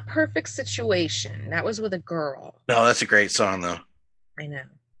 It's not Perfect Situation. That was with a girl. No, that's a great song, though. I know.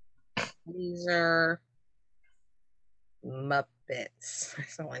 Weezer Muppets.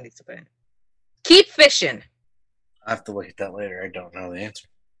 That's all I need to put in. Keep Fishing. I have to look at that later. I don't know the answer.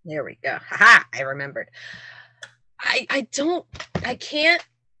 There we go. Haha, I remembered. I can't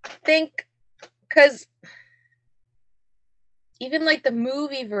think, because even like the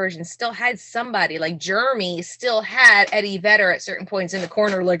movie version still had somebody, like Jeremy still had Eddie Vedder at certain points in the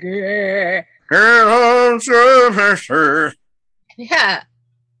corner, like, yeah.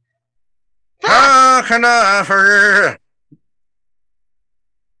 How can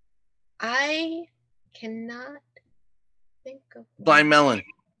I cannot think of Blind Melon.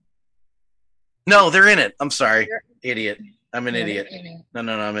 No, they're in it. I'm sorry. Idiot. I'm an idiot. No,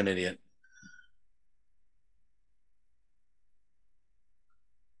 I'm an idiot.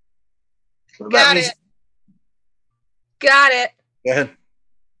 Got it. Got it. Go ahead.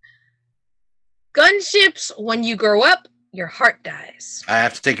 Gunships, When You Grow Up, Your Heart Dies. I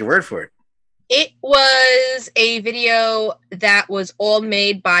have to take your word for it. It was a video that was all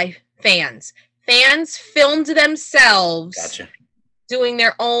made by fans. Fans filmed themselves doing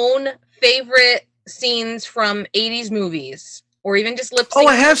their own favorite scenes from 80s movies, or even just lip sync. Oh,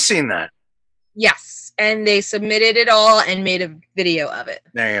 I have seen that. Yes, and they submitted it all and made a video of it.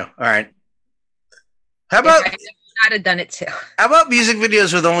 There you go. All right. How about I'd have done it too. How about music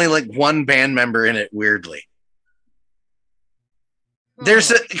videos with only like one band member in it? Weirdly,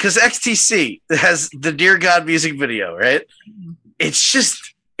 there's because XTC has the Dear God music video, right? Mm-hmm. It's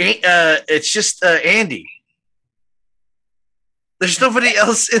just Andy. There's nobody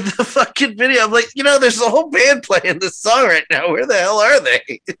else in the fucking video. I'm like, there's a whole band playing this song right now. Where the hell are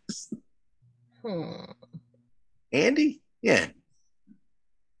they? Andy? Yeah.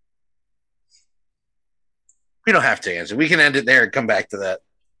 We don't have to answer. We can end it there and come back to that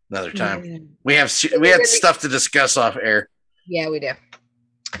another time. Mm-hmm. We have stuff to discuss off air. Yeah, we do.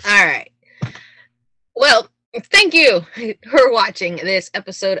 All right. Well, thank you for watching this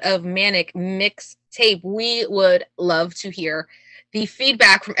episode of Manic Mixtape. We would love to hear the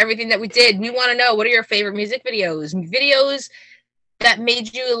feedback from everything that we did. We want to know, what are your favorite music videos? Videos that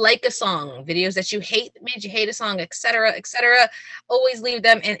made you like a song, videos that you hate, that made you hate a song, etc., etc. Always leave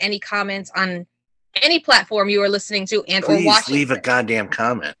them in any comments on any platform you are listening to and or watching. Please leave a goddamn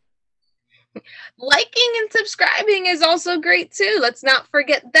comment. Liking and subscribing is also great too. Let's not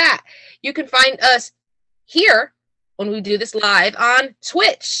forget that. You can find us here when we do this live on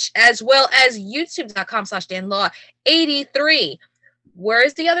Twitch, as well as youtube.com/danlaw83. Where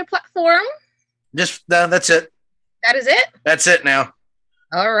is the other platform? That's it. That is it? That's it now.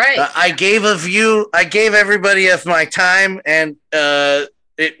 All right. I gave everybody of my time, and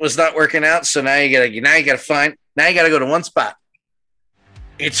it was not working out. So now you gotta go to one spot.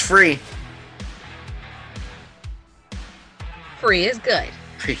 It's free. Free is good.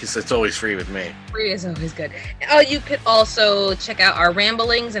 Because it's always free with me. Free is always good. Oh, you could also check out our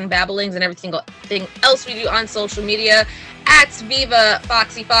ramblings and babblings and everything else we do on social media at Viva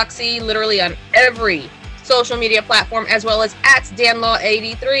Foxy Foxy, literally on every social media platform, as well as at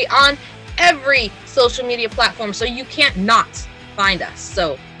DanLaw83 on every social media platform. So you can't not find us.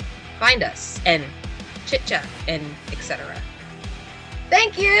 So find us and chit chat and etc.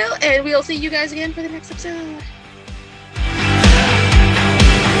 Thank you, and we'll see you guys again for the next episode.